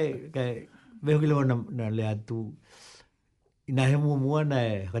 Kai, veho ki lewa na lea tu, ina he mua na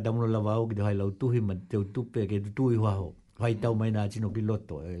e hakatamuna lawa au ki te hai lau tuhi ma te utupe ke tu tui waho, hai tau mai nā tino ki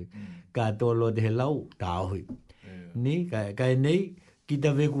loto, ka tolo te he lau, tā ahui. Ni, kai nei, ki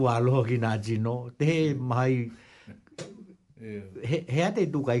ta veku aloha ki nā tino, te he mai, he ate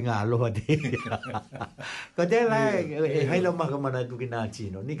tu kai ngā aloha te. Ko te la, e haila maka mana tu ki nā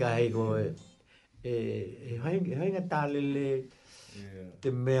tino, ni ka hei ko hai ngā tālele te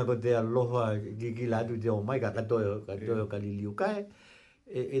mea ko te aloha ki la tu te o mai ka katoe ka liliu kai.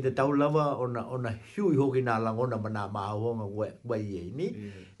 e te tau lava ona hui hoki nā langona mana maahonga wai e ni.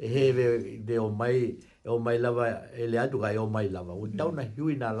 E hewe de o mai lava e le atu kai o mai lava. O tau na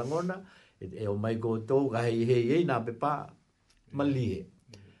hui nā langona e o mai koutou ka hei nā pepa malie.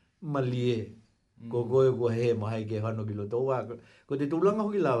 Ko he mahai ke whano ki loto wa. Ko te tūlanga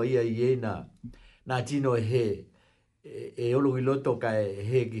hoki lawa ia i nā tino e olo ki loto kai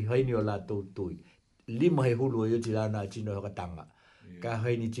he ki haini o la tui. Lima he hulu o ioti la nā tino hokatanga. Ka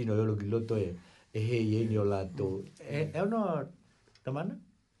haini tino e olo ki loto e he i haini o la tui. E ono tamana?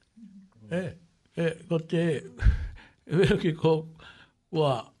 Ko te e ki ko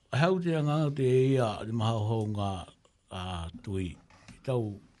wa hau te anga te ia te maha hou ngā tui.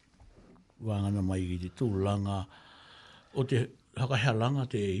 Tau wangana mai ki te tūlanga o te hakahalanga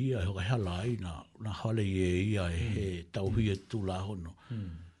te ia, hakahala ai na hale i ia he tauhi e tūla hono.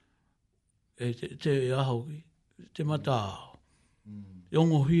 E te ahau ki, te mata e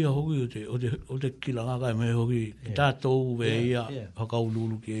ongo hia hoki o te kilanga kai me hoki ki tātou ve ia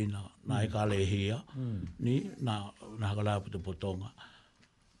hakaululu ki eina na e kale hia ni na hakalapa te potonga.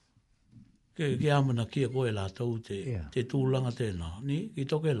 Ke amana kia koe la tau te tūlanga tēnā, ni ki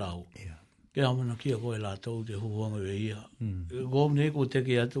toke lau. Ke amana kia koe la tau te huanga ve ia. Gōmne ko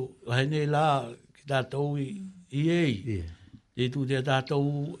teke atu, haine la ki tātou i ei. E tu te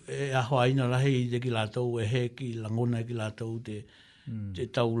tātou e ahoaina lahi te ki la tau e he ki langona ki la tau te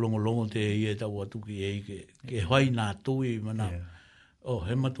tau longolongo te ia tau atu ki ei ke hoi nā tui mana.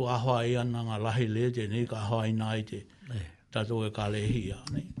 He matu ahoai ana ngā lahi le te ne ka ahoaina ai te tātou e ka lehia.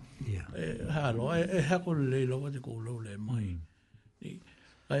 Halo, e hako le loa te koulau le mai.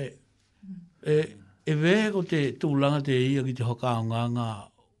 E vego te tūlanga te ia ki te hokaonganga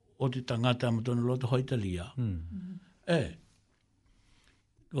o te tangata matona loto hoitalia.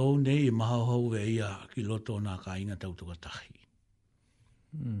 Kou nei e maha hou e ia ki loto nā ka inga tau tukatahi.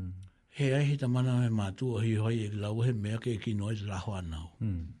 He ai he tamana me mātua hi hoi e lau he mea ke ki noi te laho anau.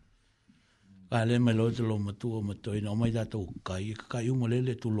 Ka le mai loa te lo matua matoi na o mai tātou kai, kai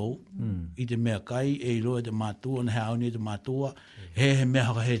umalele tu lo, i te mea kai e loa te mātua na he auni te mātua, he mea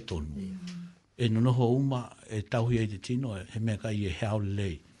haka he tonu. E nono ho uma e tauhi e te tino, he mea kai e he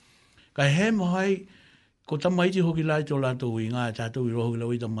aulelei. Kai he mahai, ko tamaiti hoki lai tō lātou i ngā e tātou i roho i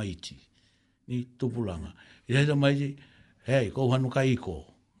lau i tamaiti, ni tupulanga. I rei tamaiti, hei, kou hanu kai iko,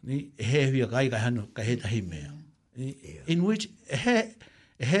 ni he hia kai kai hanu, kai he tahi mea. In which,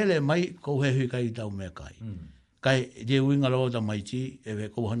 he le mai kou he hui kai tau mea kai. Kai te uinga roho tamaiti, e we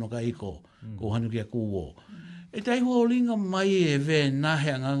kou hanu kai iko, kou hanu kia kuo. E tai hua olinga mai e we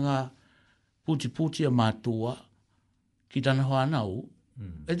nahe nganga puti a mātua, ki tana hoa nau,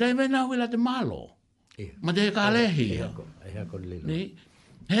 e tai we nahu ila te malo. Ma te ka lehi. Ni,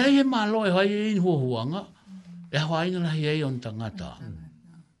 he ai he malo e hai e in huanga, e hawa ina lahi ei on tangata.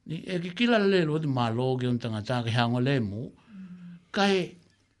 Ni, e ki kila lelo te malo ki on tangata, ki hanga lemu, kai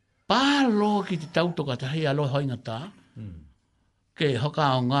pālo ki te tautoka tahi alo hoi ngata, ke hoka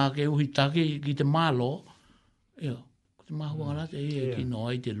o ngā ke uhitaki ki te malo, ko te mahua ngara te e ki no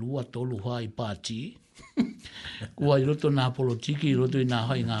ai te lua tolu hai pāti, kua i roto nā polotiki, i roto i nā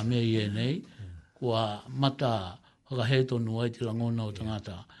hoi ngā mea i e nei, kua mata haka he tonu ai te langona o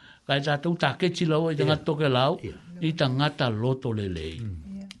tangata. Kai tātou tā keti lau i tangata toke lau, i tangata loto lelei.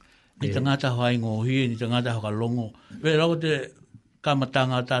 I tangata hoi ngohi, i tangata haka longo. Ve rau te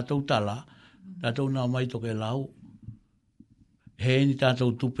kamatanga tātou tala, tātou nā mai toke lau, he ni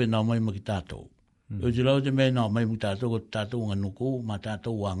tātou tupe nā mai maki tātou. O te lau te mea nā mai maki tātou, ko tātou ngā nuku, ma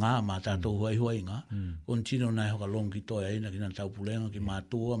tātou wanga, ma tātou huai huai ngā. Kon tino nai haka longi toia ina ki nā taupulenga, ki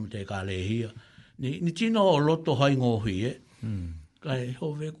mātua, ma te kā lehia. Ni tino o loto hai ngohi e. Kai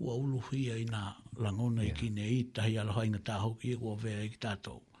ho ve kua ulu hia i nā langona i kine i tahi ala hai ngā tāhoki e kua vea i ki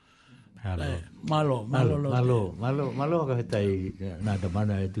tātou. Malo ka hetai nā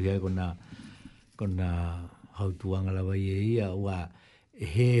tamana e tuhi ai kona hautuanga lawa i e ia ua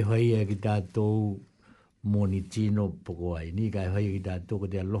he hoi e ki tātou moni tino poko ai. Ni kai hoi e ki tātou ko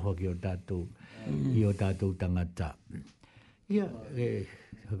te aloha ki o tātou i o tātou tangata. Ia,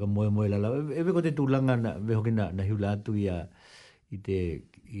 haka moe lala. Ewe ko te tūlanga me hoki na hiula atu ia i te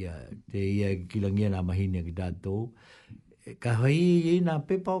ia kilangia nā mahine ki tātou. Ka hoi i nā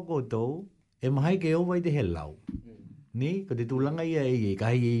pepa o koutou, e mahai ke owa i te he lau. Ni, ko te tūlanga ia e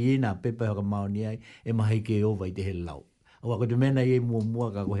ka hoi i nā pepa hoka maoni ai, e mahai ke owa i te he lau. Awa ko te mena i e mua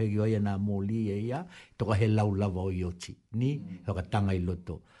ka ko heki hoi nā mōli e ia, toka he lau lava o ioti. Ni, hoka tanga i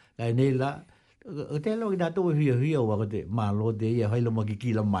loto. Kai nei la, o te alo ki tātou e huia o wako te mālo te ia, hailo maki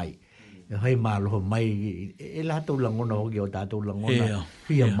kila mai. hai malo mai e la to langona o o ta to langona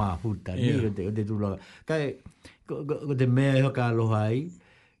fia ma huta ni o te tula kai ko te mea ho ka lo hai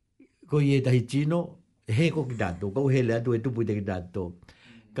ko ye ta chino he ko ki dato ko he le atu e tupu te ki dato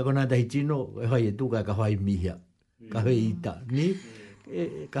ka kona ta chino hai e tu ka hai mihia ka he ita ni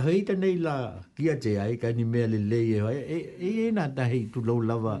ka he ita nei la kia te ai ka ni mea le le e na ta he tu lo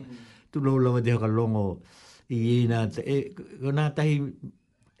lava te ka longo i na e kona ta hi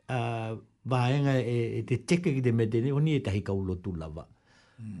vaenga e te teke ki te mete ni oni e tahi kaulo tu lava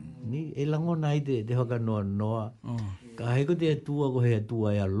ni e lango nai te hoka noa noa ka heko te atua ko he atua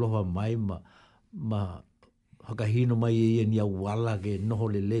e aloha mai ma hoka hino mai e ni a wala ke noho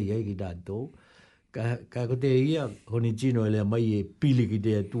le le ai ki tātou ka ko te ia honi chino ele mai e pili ki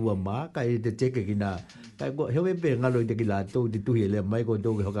te atua ma ka e te teke ki na ka ko hewe pe ngalo i te ki lātou te tuhi ele mai ko tō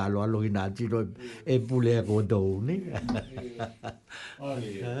ke hoka alo ki nā chino e pule a ko tō ni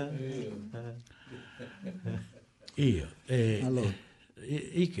Ia,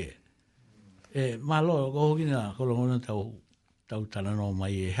 ike. Malo, ko hoki na kolongona tau tana no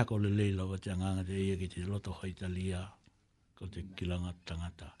mai e hako le leila wa te anganga te ia ki te loto haitalia ko te kilanga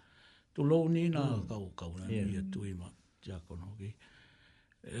tangata. Tu lou ni na kau na ni a tui ma tia kono hoki.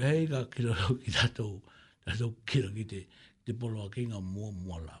 Hei ka kila ki tātou kila ki te polo a kinga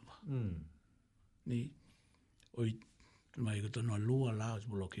mua lava. Ni, oi, mai ko tono lua la te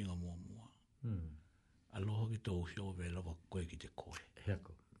polo a kinga mua. Aloha ki tō hio ve lawa koe ki te koe.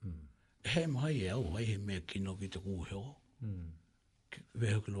 Heko. He mai e au, he mea kino ki te kūhio.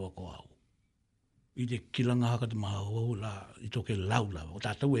 Veho ki loa ko au. I te kilanga haka te maha hou la, i toke lau la. O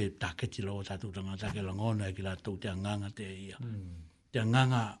tātou e tāketi lau, o tātou tangata ke langona e ki la tau te anganga te ia. Te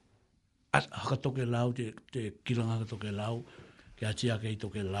anganga haka toke lau, te kilanga haka toke lau, ke atia ke i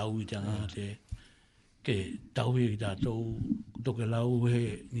toke lau i te anganga te ke tauhi ki tātou toke lau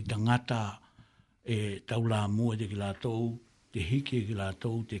he ni tangata e tau la mua te ki lātou, te hiki ki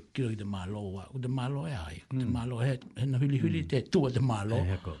lātou, te kira ki te māloa. O te māloa e ai. Te māloa he na hili te tua te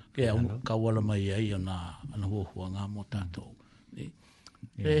māloa. Ke au kawala mai ai ana huahua ngā mo tātou.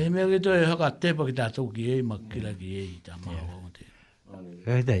 He mea ki toi haka tepa ki tātou ki ei, ma kira ki ei tā māloa.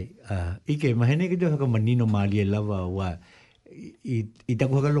 Kai ike mahene ki toi haka manino maali e lava wa i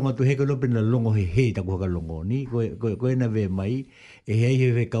taku haka longa tu heka lope na longo he taku haka longo ni koe na ve mai e hei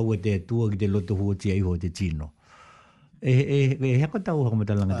he kau te tua ki te loto hua tia iho te tino e haka tau haka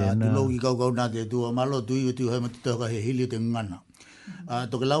matalanga te ana tu lau i kau nā te tua malo tu i tu hei matita haka he hili te ngana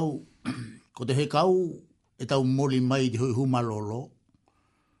Tokelau ko te he kau e tau moli mai te hui humalolo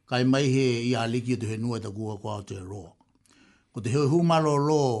kai mai he i aliki te he nua takua ko Aotearoa ko te hui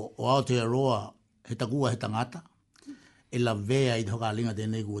humalolo o Aotearoa he takua he tangata e la vea i te hoka alinga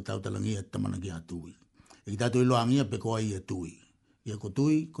tēnei kua tau talangia tamana ki a tui. E ki tātou ilo angia pe koa i a tui. Ia ko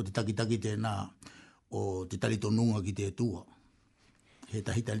tui, ko te takitaki tēnā o te talitonunga ki te tua. He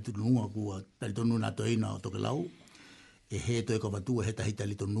tahi talitonunga kua talitonunga to eina o Tokelau. E he to e kawatua he tahi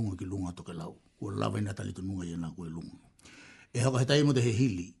talitonunga ki lunga Tokelau. Kua lawa ina talitonunga i ana koe lunga. E hoka he tai mo te he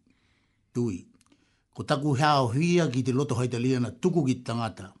hili, tui. Ko taku hao hia ki te loto haitalia na tuku ki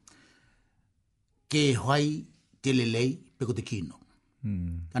tangata. Ke hai te lelei pe ko te kino.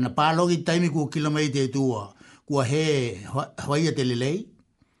 Kana pālogi taimi kua kilomei te tua, kua he hawaia te lelei,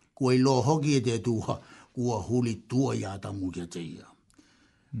 kua i lo hoki e te tua, kua huli tua i atamu kia te ia.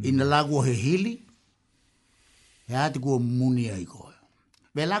 Ina la kua he hili, he ati kua muni ai koe.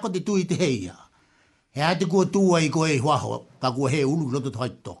 Ve la ko te tui te heia, he ati kua tua i koe i huaho, ka kua he ulu loto tai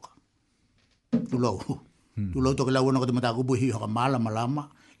toka. Tulau Tokelau ona ko te matakupu hi haka malama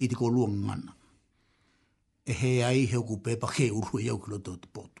i te ko lua ngana. E he ai he ku pepa ke uru i au ki loto te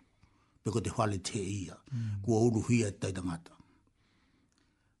potu. Pe ko te whale te ia. Kua uru hia tai tangata.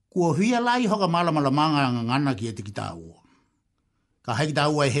 Kua hia lai hoka malama ngana ki e te kitaua. Ka hei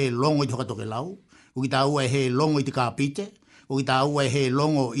kitaua e he longo i te hoka Tokelau. Ko kitaua e he longo i te kāpite. Ko kitaua e he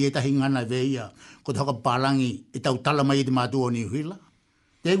longo i e tahi ngana ve ia. Ko te hoka palangi e tau tala mai i te mātua ni huila.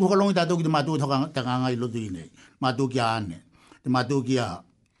 Te ku hoka longo i tātou ki te mātua te hoka tanganga i loto i nei. Mātua ki a ane. Te mātua ki a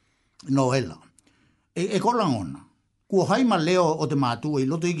Noela. E kolangona, kua haima leo o te mātua i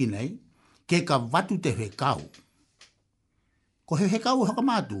loto iki nei, ke ka watu te he kau. Ko he kau haka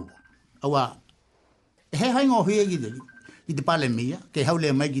mātua. Awa, he haingo hui i te pale mia, ke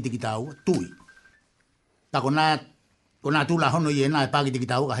haule mai ki te kitaua, tui. Ta ko nā tūla hono i e nā e pāki te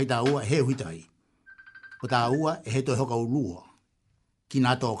kitaua, ka hei tāua, he hui tai. Ko tāua, e he toi hoka urua, ki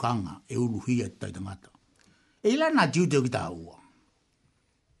nā tō kanga, e uru hui e tai tangata. E ila nā tiu teo kitaua.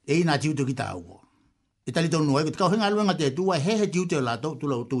 E nā tiu teo kitaua. E tali tonu ai, kau henga aluenga te tua, he tiu te la tau,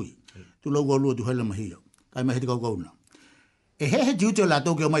 tulau tui. Tulau kua lua tu hele mahia. Kai mahi te kau kauna. E he tiu te la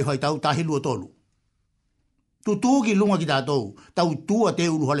tau ke o mai whai tau tahi lua tolu. Tu ki lunga ki tātou, tau tua te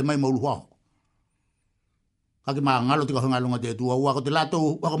ulu hale mai maulu hao. Hake maa ngalo tika hunga lunga te tua, ua ko te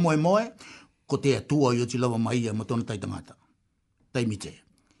latou waka moe moe, ko te atua i o ti lawa mai ia ma tona tai tangata. Tai mite.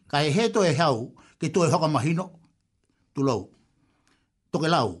 Ka he to e hau, ke to e hoka mahino, tu lau.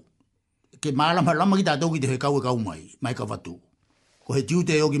 Tokelau, ke maalama lama ki tātou ki te he kau e kau mai ka watu. Ko he tiu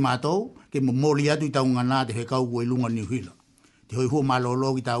te o ki mātou, ke mo moli atu i tau ngana te he kau ua i lunga ni huila. Te hoi hua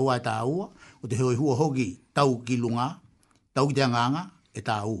malolo ki tā ua e tā ua, o te hoi hua hoki tau ki lunga, tau ki te anganga e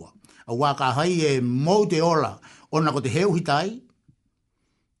tā ua. A wā ka hai e mou te ola, ona ko te heu hitai,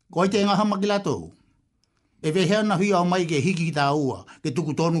 ko i te ngā hama ki latou. E vehea na hui au mai ke hiki ki tā ua, ke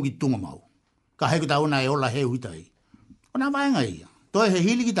tuku tonu ki tunga mau. Ka hei ko tā ona e ola heu hitai. O nā vaenga ia. Toi he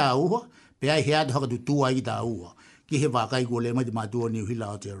hili ki tā ua, pe ai hea te haka tu tua i ki tā ua. Ki he wākai kua le mai te mātua ni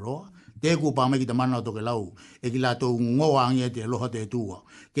uhila o te roa. Te kua pā mai ki te mana o Tokelau, e ki latou ngoangi e te loha te tua.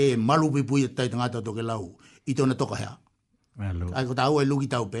 Ke malu pipui e tai tangata o Tokelau, i tona toka hea. Ai ko tā ua e luki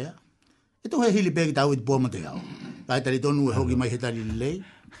tau pēa. E tō he hili pēa ki tāu i te pōma te hao. Ka he tari tonu e hoki mai he tari lei,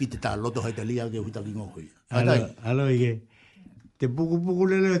 ki te tā loto hai talia ke hui taki ngōhui. Alo ike, te puku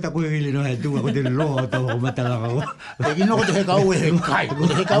lele ta koe hili no he tunga ko te loa tau ho matanga kau. E kino ko te he kau e he kai, ko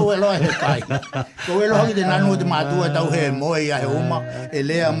te he kau e loa he kai. Ko e loa ki te nanu o te mātua e tau he moe ia he uma, e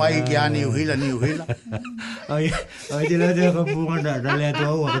lea mai ki a ni uhila. Ai te lea te haka punga na lea tu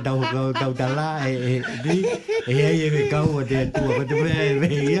au, ka tau tala, e he kau o te tua, ko te mea e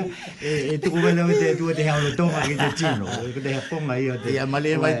vehia, e tuku mena o te tua te hao tonga ki te tino, ko te hea ponga i o te... Ia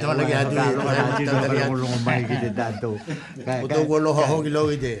mali e mai tona ki atu i ronga mai ki te tātou. O tōku aloha hoki lau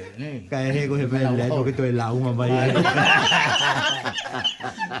i te. Ka e he ko he mea lea, ko ke toi la uma mai.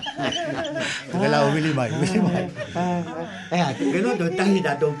 Ke lau wili mai. Ke no to tahi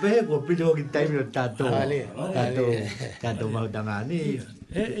tātou pehe, ko pito hoki taimi o tātou. Tātou mautanga ni.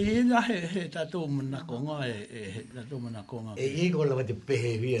 E na he tātou manakonga, e tātou manakonga. E i ko lawa te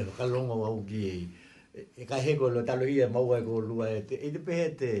pehe hia, ka longa wau ki e ka he ko lo talo ia maua e ko lua e te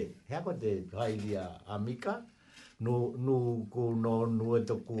pehe te, hea ko te hailia amika, nu ku no nu e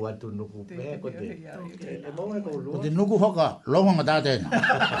toku atu nuku pehe ko te, e maua e ko lua. O te nuku hoka, longa ngā tātena.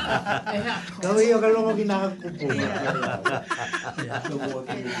 Tau i o ka longa ki nā kupunga.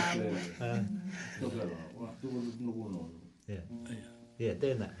 Ia,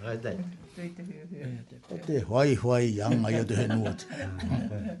 tēnā, hai tai. O te huai anga i o te he nuot.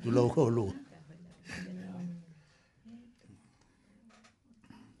 Tu lau kau lua.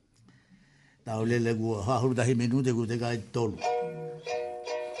 Tau lele kua hahuru tahi minute ku te kai tolu.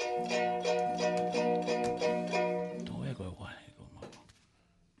 Tō e koe wahi, ko mama.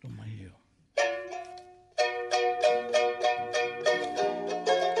 Tō mai eo.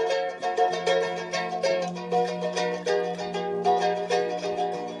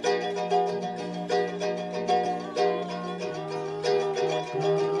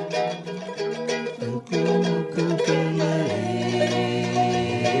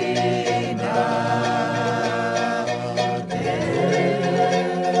 Yeah.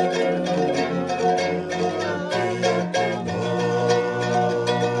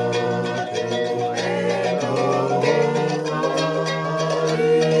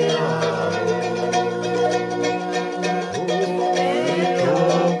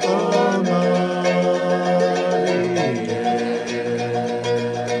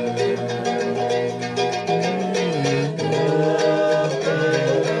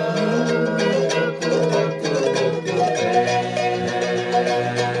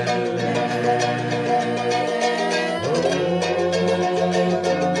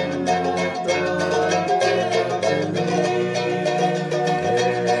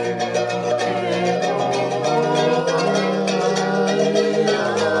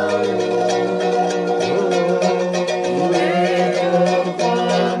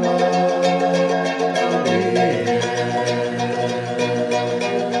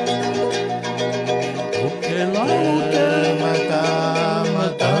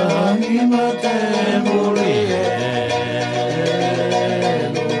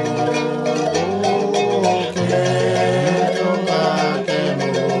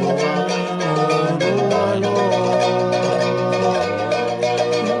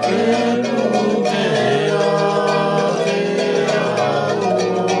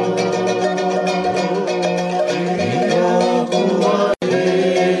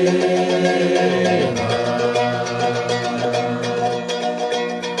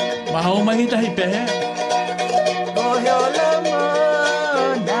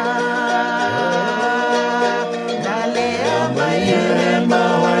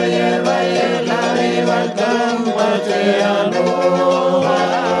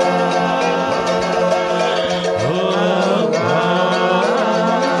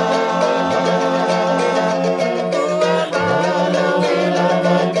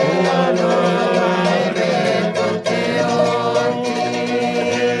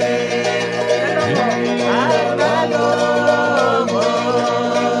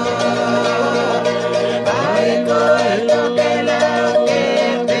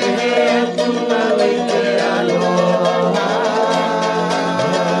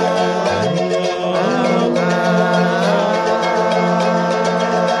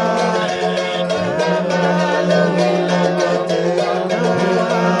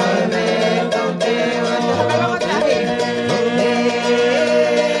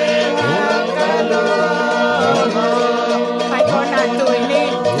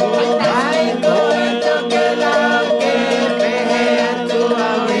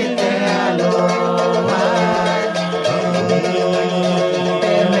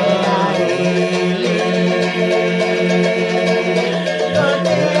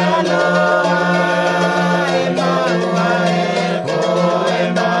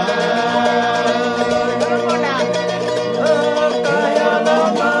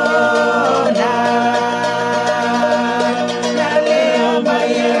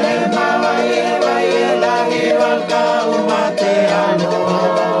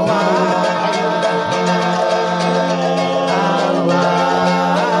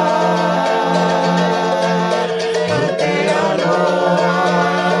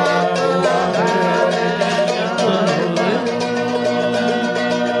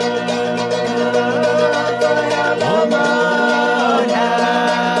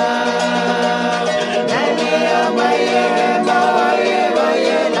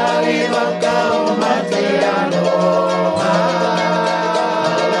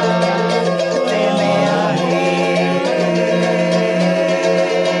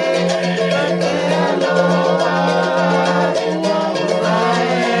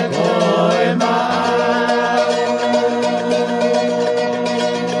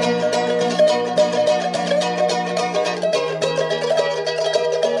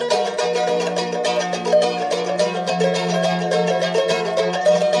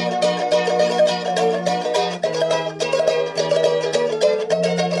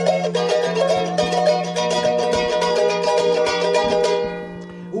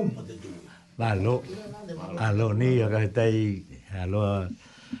 Alo ni aga tai alo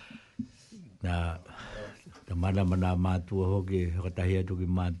na mana mana matu hoki hotahi atu ki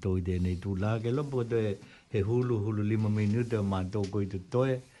matu de nei tu la ke lo pote he hulu 5 minuto matu ko itu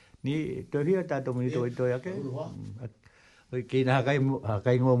toe ni to hia ta to minuto to ya ke oi ki na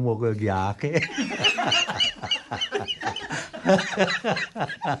kai ngo mo ko ya ke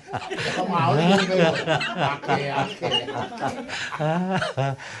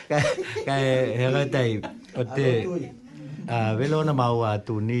kai hela tai ote velo na mau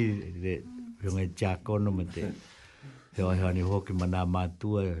atu ni de yunga chako no mate he ni hoki mana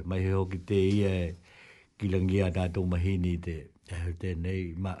matua mai hoki te ia kilangia ta to mahini te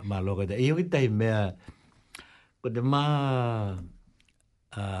nei ma loka te i tai mea ko te ma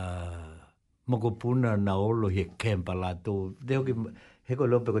mokopuna na olo he kempa la to de hoki he ko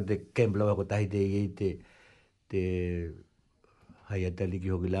lope ko te kempa la ko tai te hai atali ki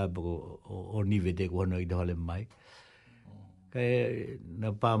hoki la o nive te ko no i dole mai kai na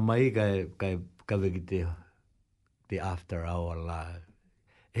pa mai kai veki te after hour la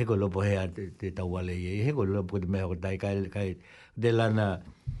he ko lopo he te tawale he ko lopo te me ko tai kai de la na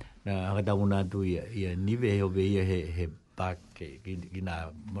hata una tu ia nive he obe ia he pak ki na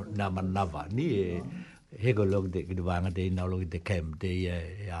manava ni he ko lopo te ki vanga te na lopo te kem te ia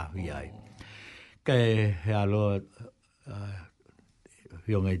ai kai he alo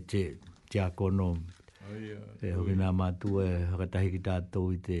yonga te akono e hoki nā mātua e hakatahi ki tātou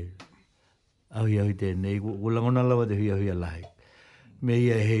i te ahui te nei ulangona lawa te huia lahi me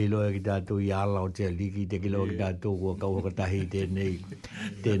ia hei loa ki tātou i ala o te aliki te ki loa ki tātou kua kau hakatahi te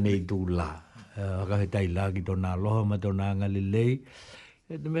nei tū la hakahetai la ki tōna aloha ma tōna ngali lei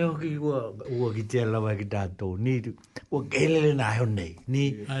te me hoki ua ki te lawa ki tātou ni ua kelele nā heo nei ni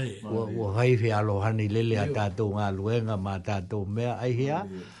ua haiwhi alohani lele a tātou ngā luenga ma tātou mea ai hea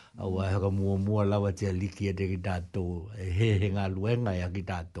au ai haka mua lawa te aliki a te ki tātou he ngā luenga ia ki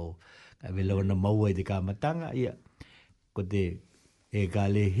tātou ka vela wana maua i te kāmatanga ia ko te e ka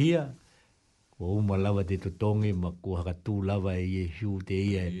lehia ko uma lawa te totongi ma ko haka tū lawa e ie hiu te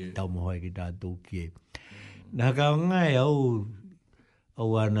ia tau mohoa ki tātou kie na haka ngai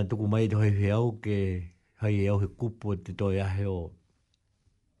au ana tuku mai te hoi au ke hai au he kupu te toi aheo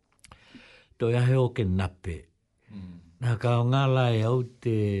ke nape nā ka o ngā lai au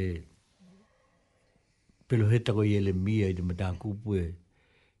te peloheta ko i ele mia i te mata kupu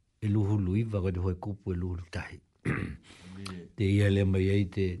e luhu luiva ko te hoi kupu e luhu tahi. Te ia le mai ai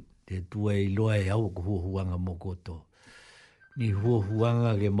te tua i loa e au ko huanga mo koto. Ni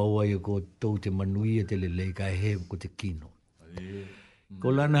huanga ke maua i ko tau te manuia te lelei ka he ko te kino. Ko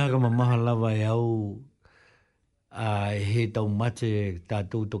lana haka mamaha lava e au a he tau mate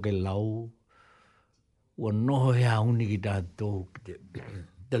tātou Tokelau ua noho he hauni ki tātou ki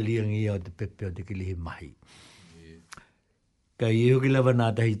te liangi o te pepe o te kilihi mahi. Ka i hoki lava nā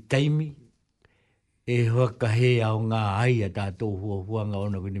tahi taimi, e hoaka he au ngā ai a tātou huanga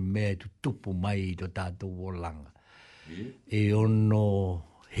ona kuni mea tu tupu mai i to tātou o langa. E ono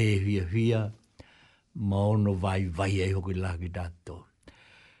he hia, ma ono vai e hoki la ki tātou.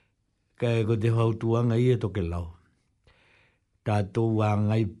 Ka e ko te hautuanga i e Tokelau. Tātou a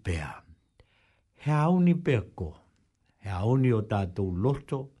ngai pēa. He auni peko, he auni o tātou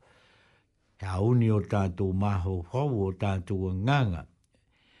loto, he auni o tātou maho hau o tātou nganga.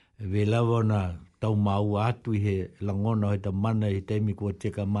 Ve lawa na tau mau atu i he langona he ta mana i teimi kua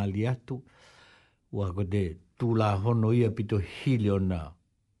teka mali atu, ua ko te tūla hono ia pito hili o na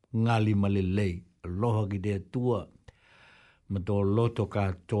ngali malelei, aloha ki te tua, ma tō loto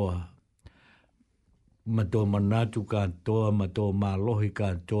katoa, ma tō manatu katoa, ma tō malohi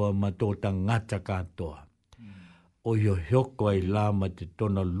katoa, ma tō tangata katoa. O yo hioko ai la ma te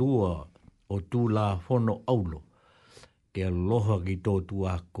tona lua o tū la fono aulo, ke aloha ki tō tu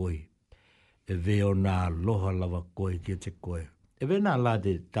a koe, e veo nā aloha lava koe ki te koe. E ve nā la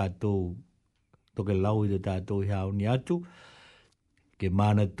te tātou, toke lau i te tātou hao ni atu, ke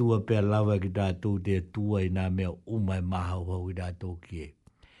mana tua pēr lava ki tātou te tua i nā mea umai mahau hau i tātou ki e.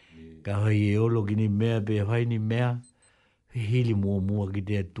 Ka hoi e olo ki ni mea pe hoi ni mea, hili mua ki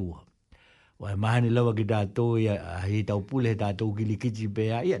te tua. Wai mahani lava ki tātou i a hei tau pule tātou ki li kiti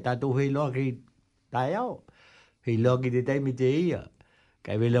pēr, ia tātou hei loa ki tai au, hei loa ki te taimi te ia.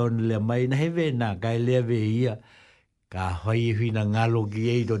 Kai vele on le mai na hewe nā, kai lea ve ia, ka hoi e whina ngalo ki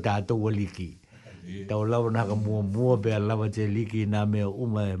ei to tātou aliki. Tau lawa naka mua pēr lava te liki nā mea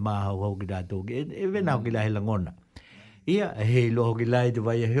uma e mahau hau ki tātou ki. E venau ki la he langona. Ia, hei loho ki lai te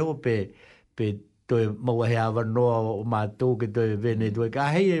vai a heo pe toi maua he awa noa o mātou ke toi vene toi. Ka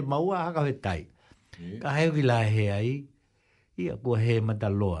hei e maua haka he tai. Ka hei ki la he ai. Ia, kua he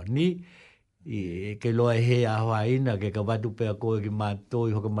mataloa. Ni, ke loa he a hoa ina ke ka watu pēr koe ki mātou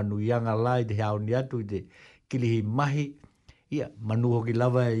i hoka manu ianga lai te hao ni atu i te kilihi mahi. Ia, manu hoki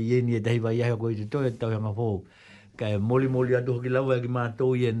lava e ieni e tahi vai ahi koe i te toi e tau hanga hou. Ka e moli atu hoki lava e ki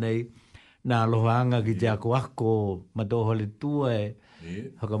mātou i e nei, nā alohaanga ki te ako mātou hole tua e,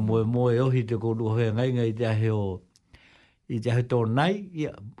 haka moe ohi te kōru hoi ngainga i te ahe o, i te ahe tō nai,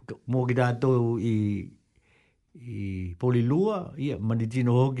 ia, mō ki tātou i polilua, ia, mani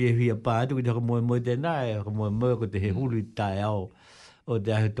tino hoki e hia pā atu ki te haka moe te nai, haka moe ko te he hulu i tae au, o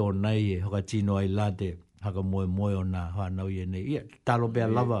te ahe tō nai e, haka tino ai late, haka moe o nā whanau i e nei. Ia, talo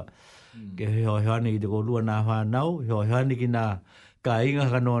pēr lava, ke he hoani ki te kōrua nā whanau, he hoani ki nā ka inga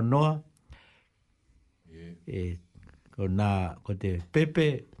haka noa, ko te pepe,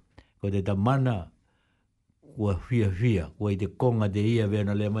 ko te tamana, kua whia, kua i te konga te ia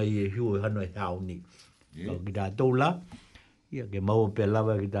vena le mai e hiu e hano e hauni. Ki tātou la, ia ke maua pēr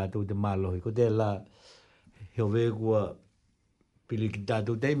lava ki tātou te mālohi. Ko te la, heo vē kua pili ki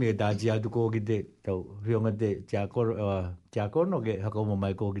tātou teimi e tāti atu kō ki te tau whionga te tiakono ke hakauma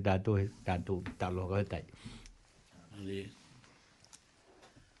mai kō ki tātou talo haka he tai.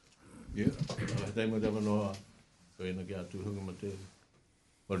 Ia, tai mo te wanoa, koena ki atu hunga ma te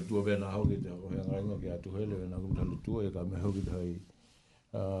wale tua vena hau ki te hako hea ngainga ki atu hele vena kum talu tua e ka me hau ki te hai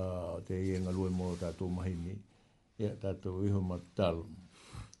te ienga lue mo tātou mahini. Ia, tātou iho ma talo.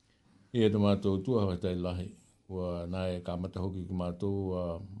 Ia te mātou tua hau tai lahi. Kua nāe ka mata hoki ki mātou,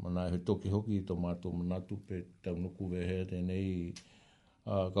 nāe he toki hoki i tō mātou manatu pe tau nuku vehe tēnei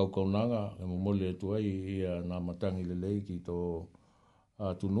kaukaunanga, e momoli e tuai ia nā matangi lelei ki tō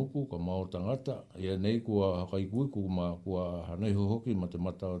tunuku, ka mao tangata. Ia nei kua hakaikuiku kua hanei hoki ma te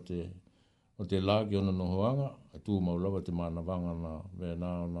mata o te lā ki ona nohoanga, a tū maulawa te mānawanga na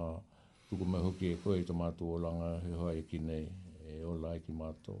vena na tuku mai hoki e koe i tō mātou o langa he hoa e ki nei, e o lai ki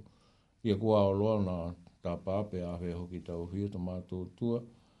mātou. Ia kua o loa na tā pāpe a hea hoki tau hia tō mātou tua,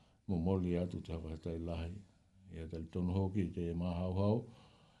 momoli atu te hawhatai lahi. Ia tali tonu hoki te mahauhau,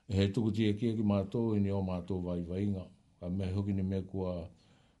 e he tuku tia kia ki mātou i ni o mātou vai vainga. Ka mea hoki ni mea kua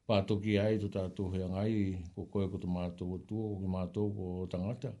pātoki ai tō tātou hea ngai, ko koe ko tō mātou o tua, ko ki mātou ko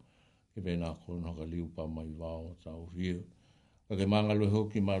tangata, ke vena kono haka liu pa mai wao tau hia. Ka ke mangalue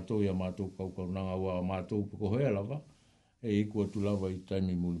hoki mātou ia mātou kaukaunanga ua mātou piko hea lava, e iku atu lava i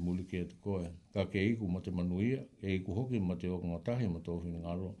taimi muli ke te koe. Ka ke iku ma te manuia, ke iku hoki ma te okonga tahi ma tō whini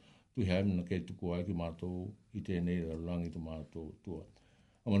ngalo, tu hea mina ke tuku ai ki mātou i tēnei rangi tō mātou tua.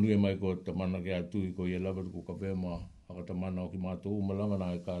 Amanuia mai ko tamana ke atu i ko ia lava tuku ka pēma haka tamana o ki mātou umalanga nā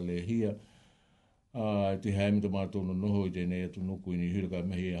e ka lehia. Te haimi tō mātou no noho i tēnei atu nuku i ni hurika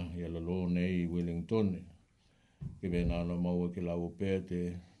mehia i alalo nei i Wellington. Ke vena ana maua ke lau pēr te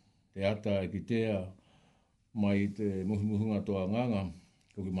ata e ki tea mai te muhimuhunga toa nganga.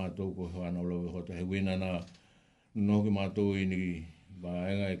 Ko ki mātou ko hana ulawe hota he wina na noho ki mātou i ni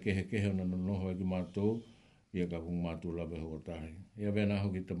vaenga e kehe ona no noho e ki mātou. Ia ka kung mātou lawe hokotahi. Ia vena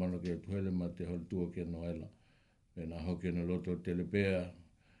hoki tamana ki atu hele ma te hol tua ki noela. Vena hoki na loto telepea.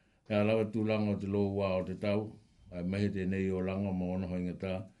 E alawa tūlanga o te lo wā o te tau. Ai mehe te nei o langa ma ona hoinga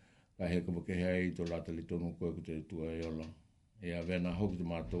tā. Ka heka wake hea i tō lata li tonu koe ko te tua e ola. Ia vena hoki te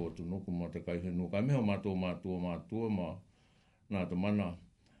mātou o tu nuku ma te kaihenu. Ka meho mātou ma nā te mana.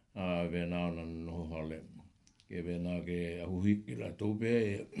 Vena ona noho hale. Ke vena ke ahuhi ki la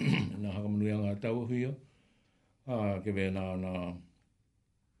tōpea. Nā hakamunuianga tau huia. Ke vena na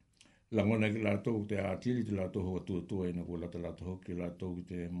langona ki lātou te ātiri te lātou hoa tua ina kua lata hoki lātou ki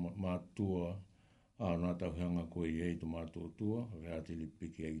te mātua nā tau hanga koe i hei tu mātua tua, rea te li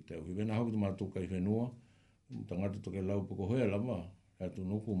piki ai tau. I wena hau tu mātua kai whenua, tangata toke lau poko hoea lama, rea tu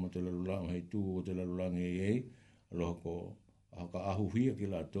nuku ma te lalulang hei tū o te lalulang e ei, aloha ko haka ahu hia ki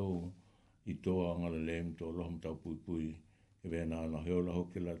la tau i toa ngala leem to aloha mtau pui pui, e wena ana heola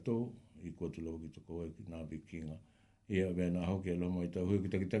hoke la tau, i kua tu lau ki toko e ki nā bikinga. Ia wena hoke aloha mai tau hui ki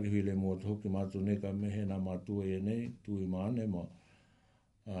takitaki hui le mua hoki mātua nei ka mehe nā mātua e nei, tui maane ma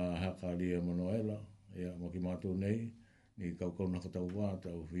haka lia manoela, ia mo ki mātua nei, ni kaukau naka tau wā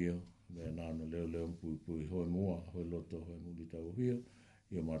tau hia, wena ana leo leo pui pui, hoi mua, hoi loto, hoi muli tau hia,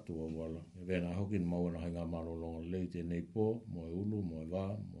 ia mātua wala. Ia wena hoki ni maua na hainga marolonga lei te nei po, mo e ulu, mo e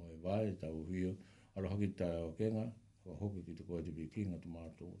wae tau hia, ala hoki tai o kenga, wa hoki ki te koe te bikinga tu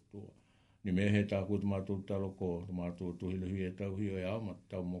mātua tua. Ni me he tākua tu mātou taloko, tu mātou tuhile hui e tau hio e au, ma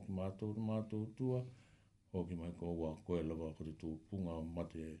tau mo ki mātou tu mātou tua, hoki mai ko ua koe lawa ko te tūpunga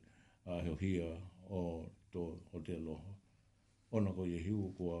mate heo hia o te aloha. Ona ko i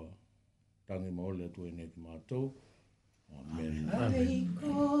hiu kua tangi maole atu e ne ki mātou. Amen. Ai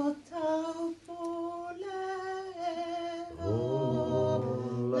ko tau pole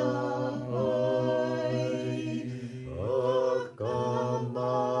ola ai, a ka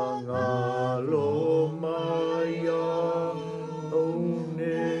mangalo mai a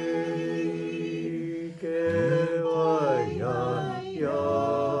unei ke vai ia,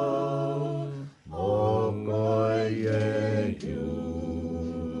 mo koe e hiu,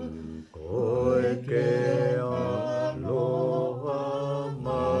 koe ke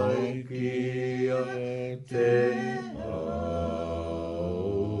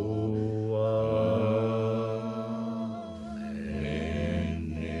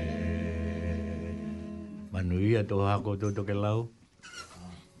Manuia to hako to Tokelau.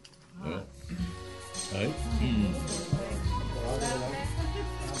 Ai.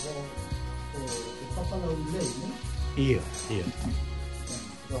 Ia.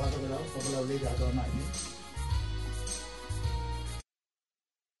 To hako lei ka to nai.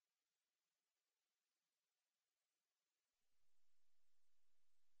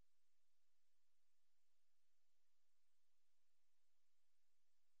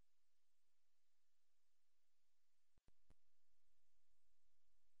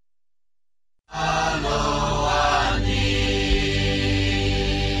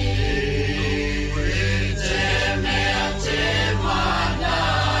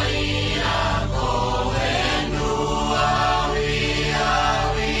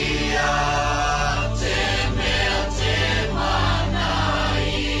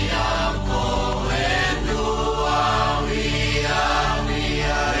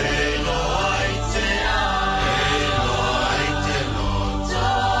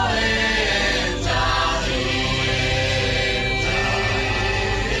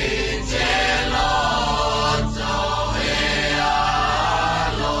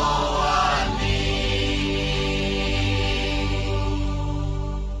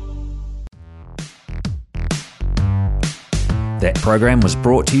 That program was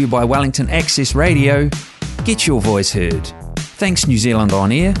brought to you by Wellington Access Radio. Get your voice heard. Thanks New Zealand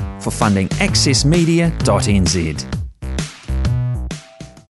On Air for funding accessmedia.nz.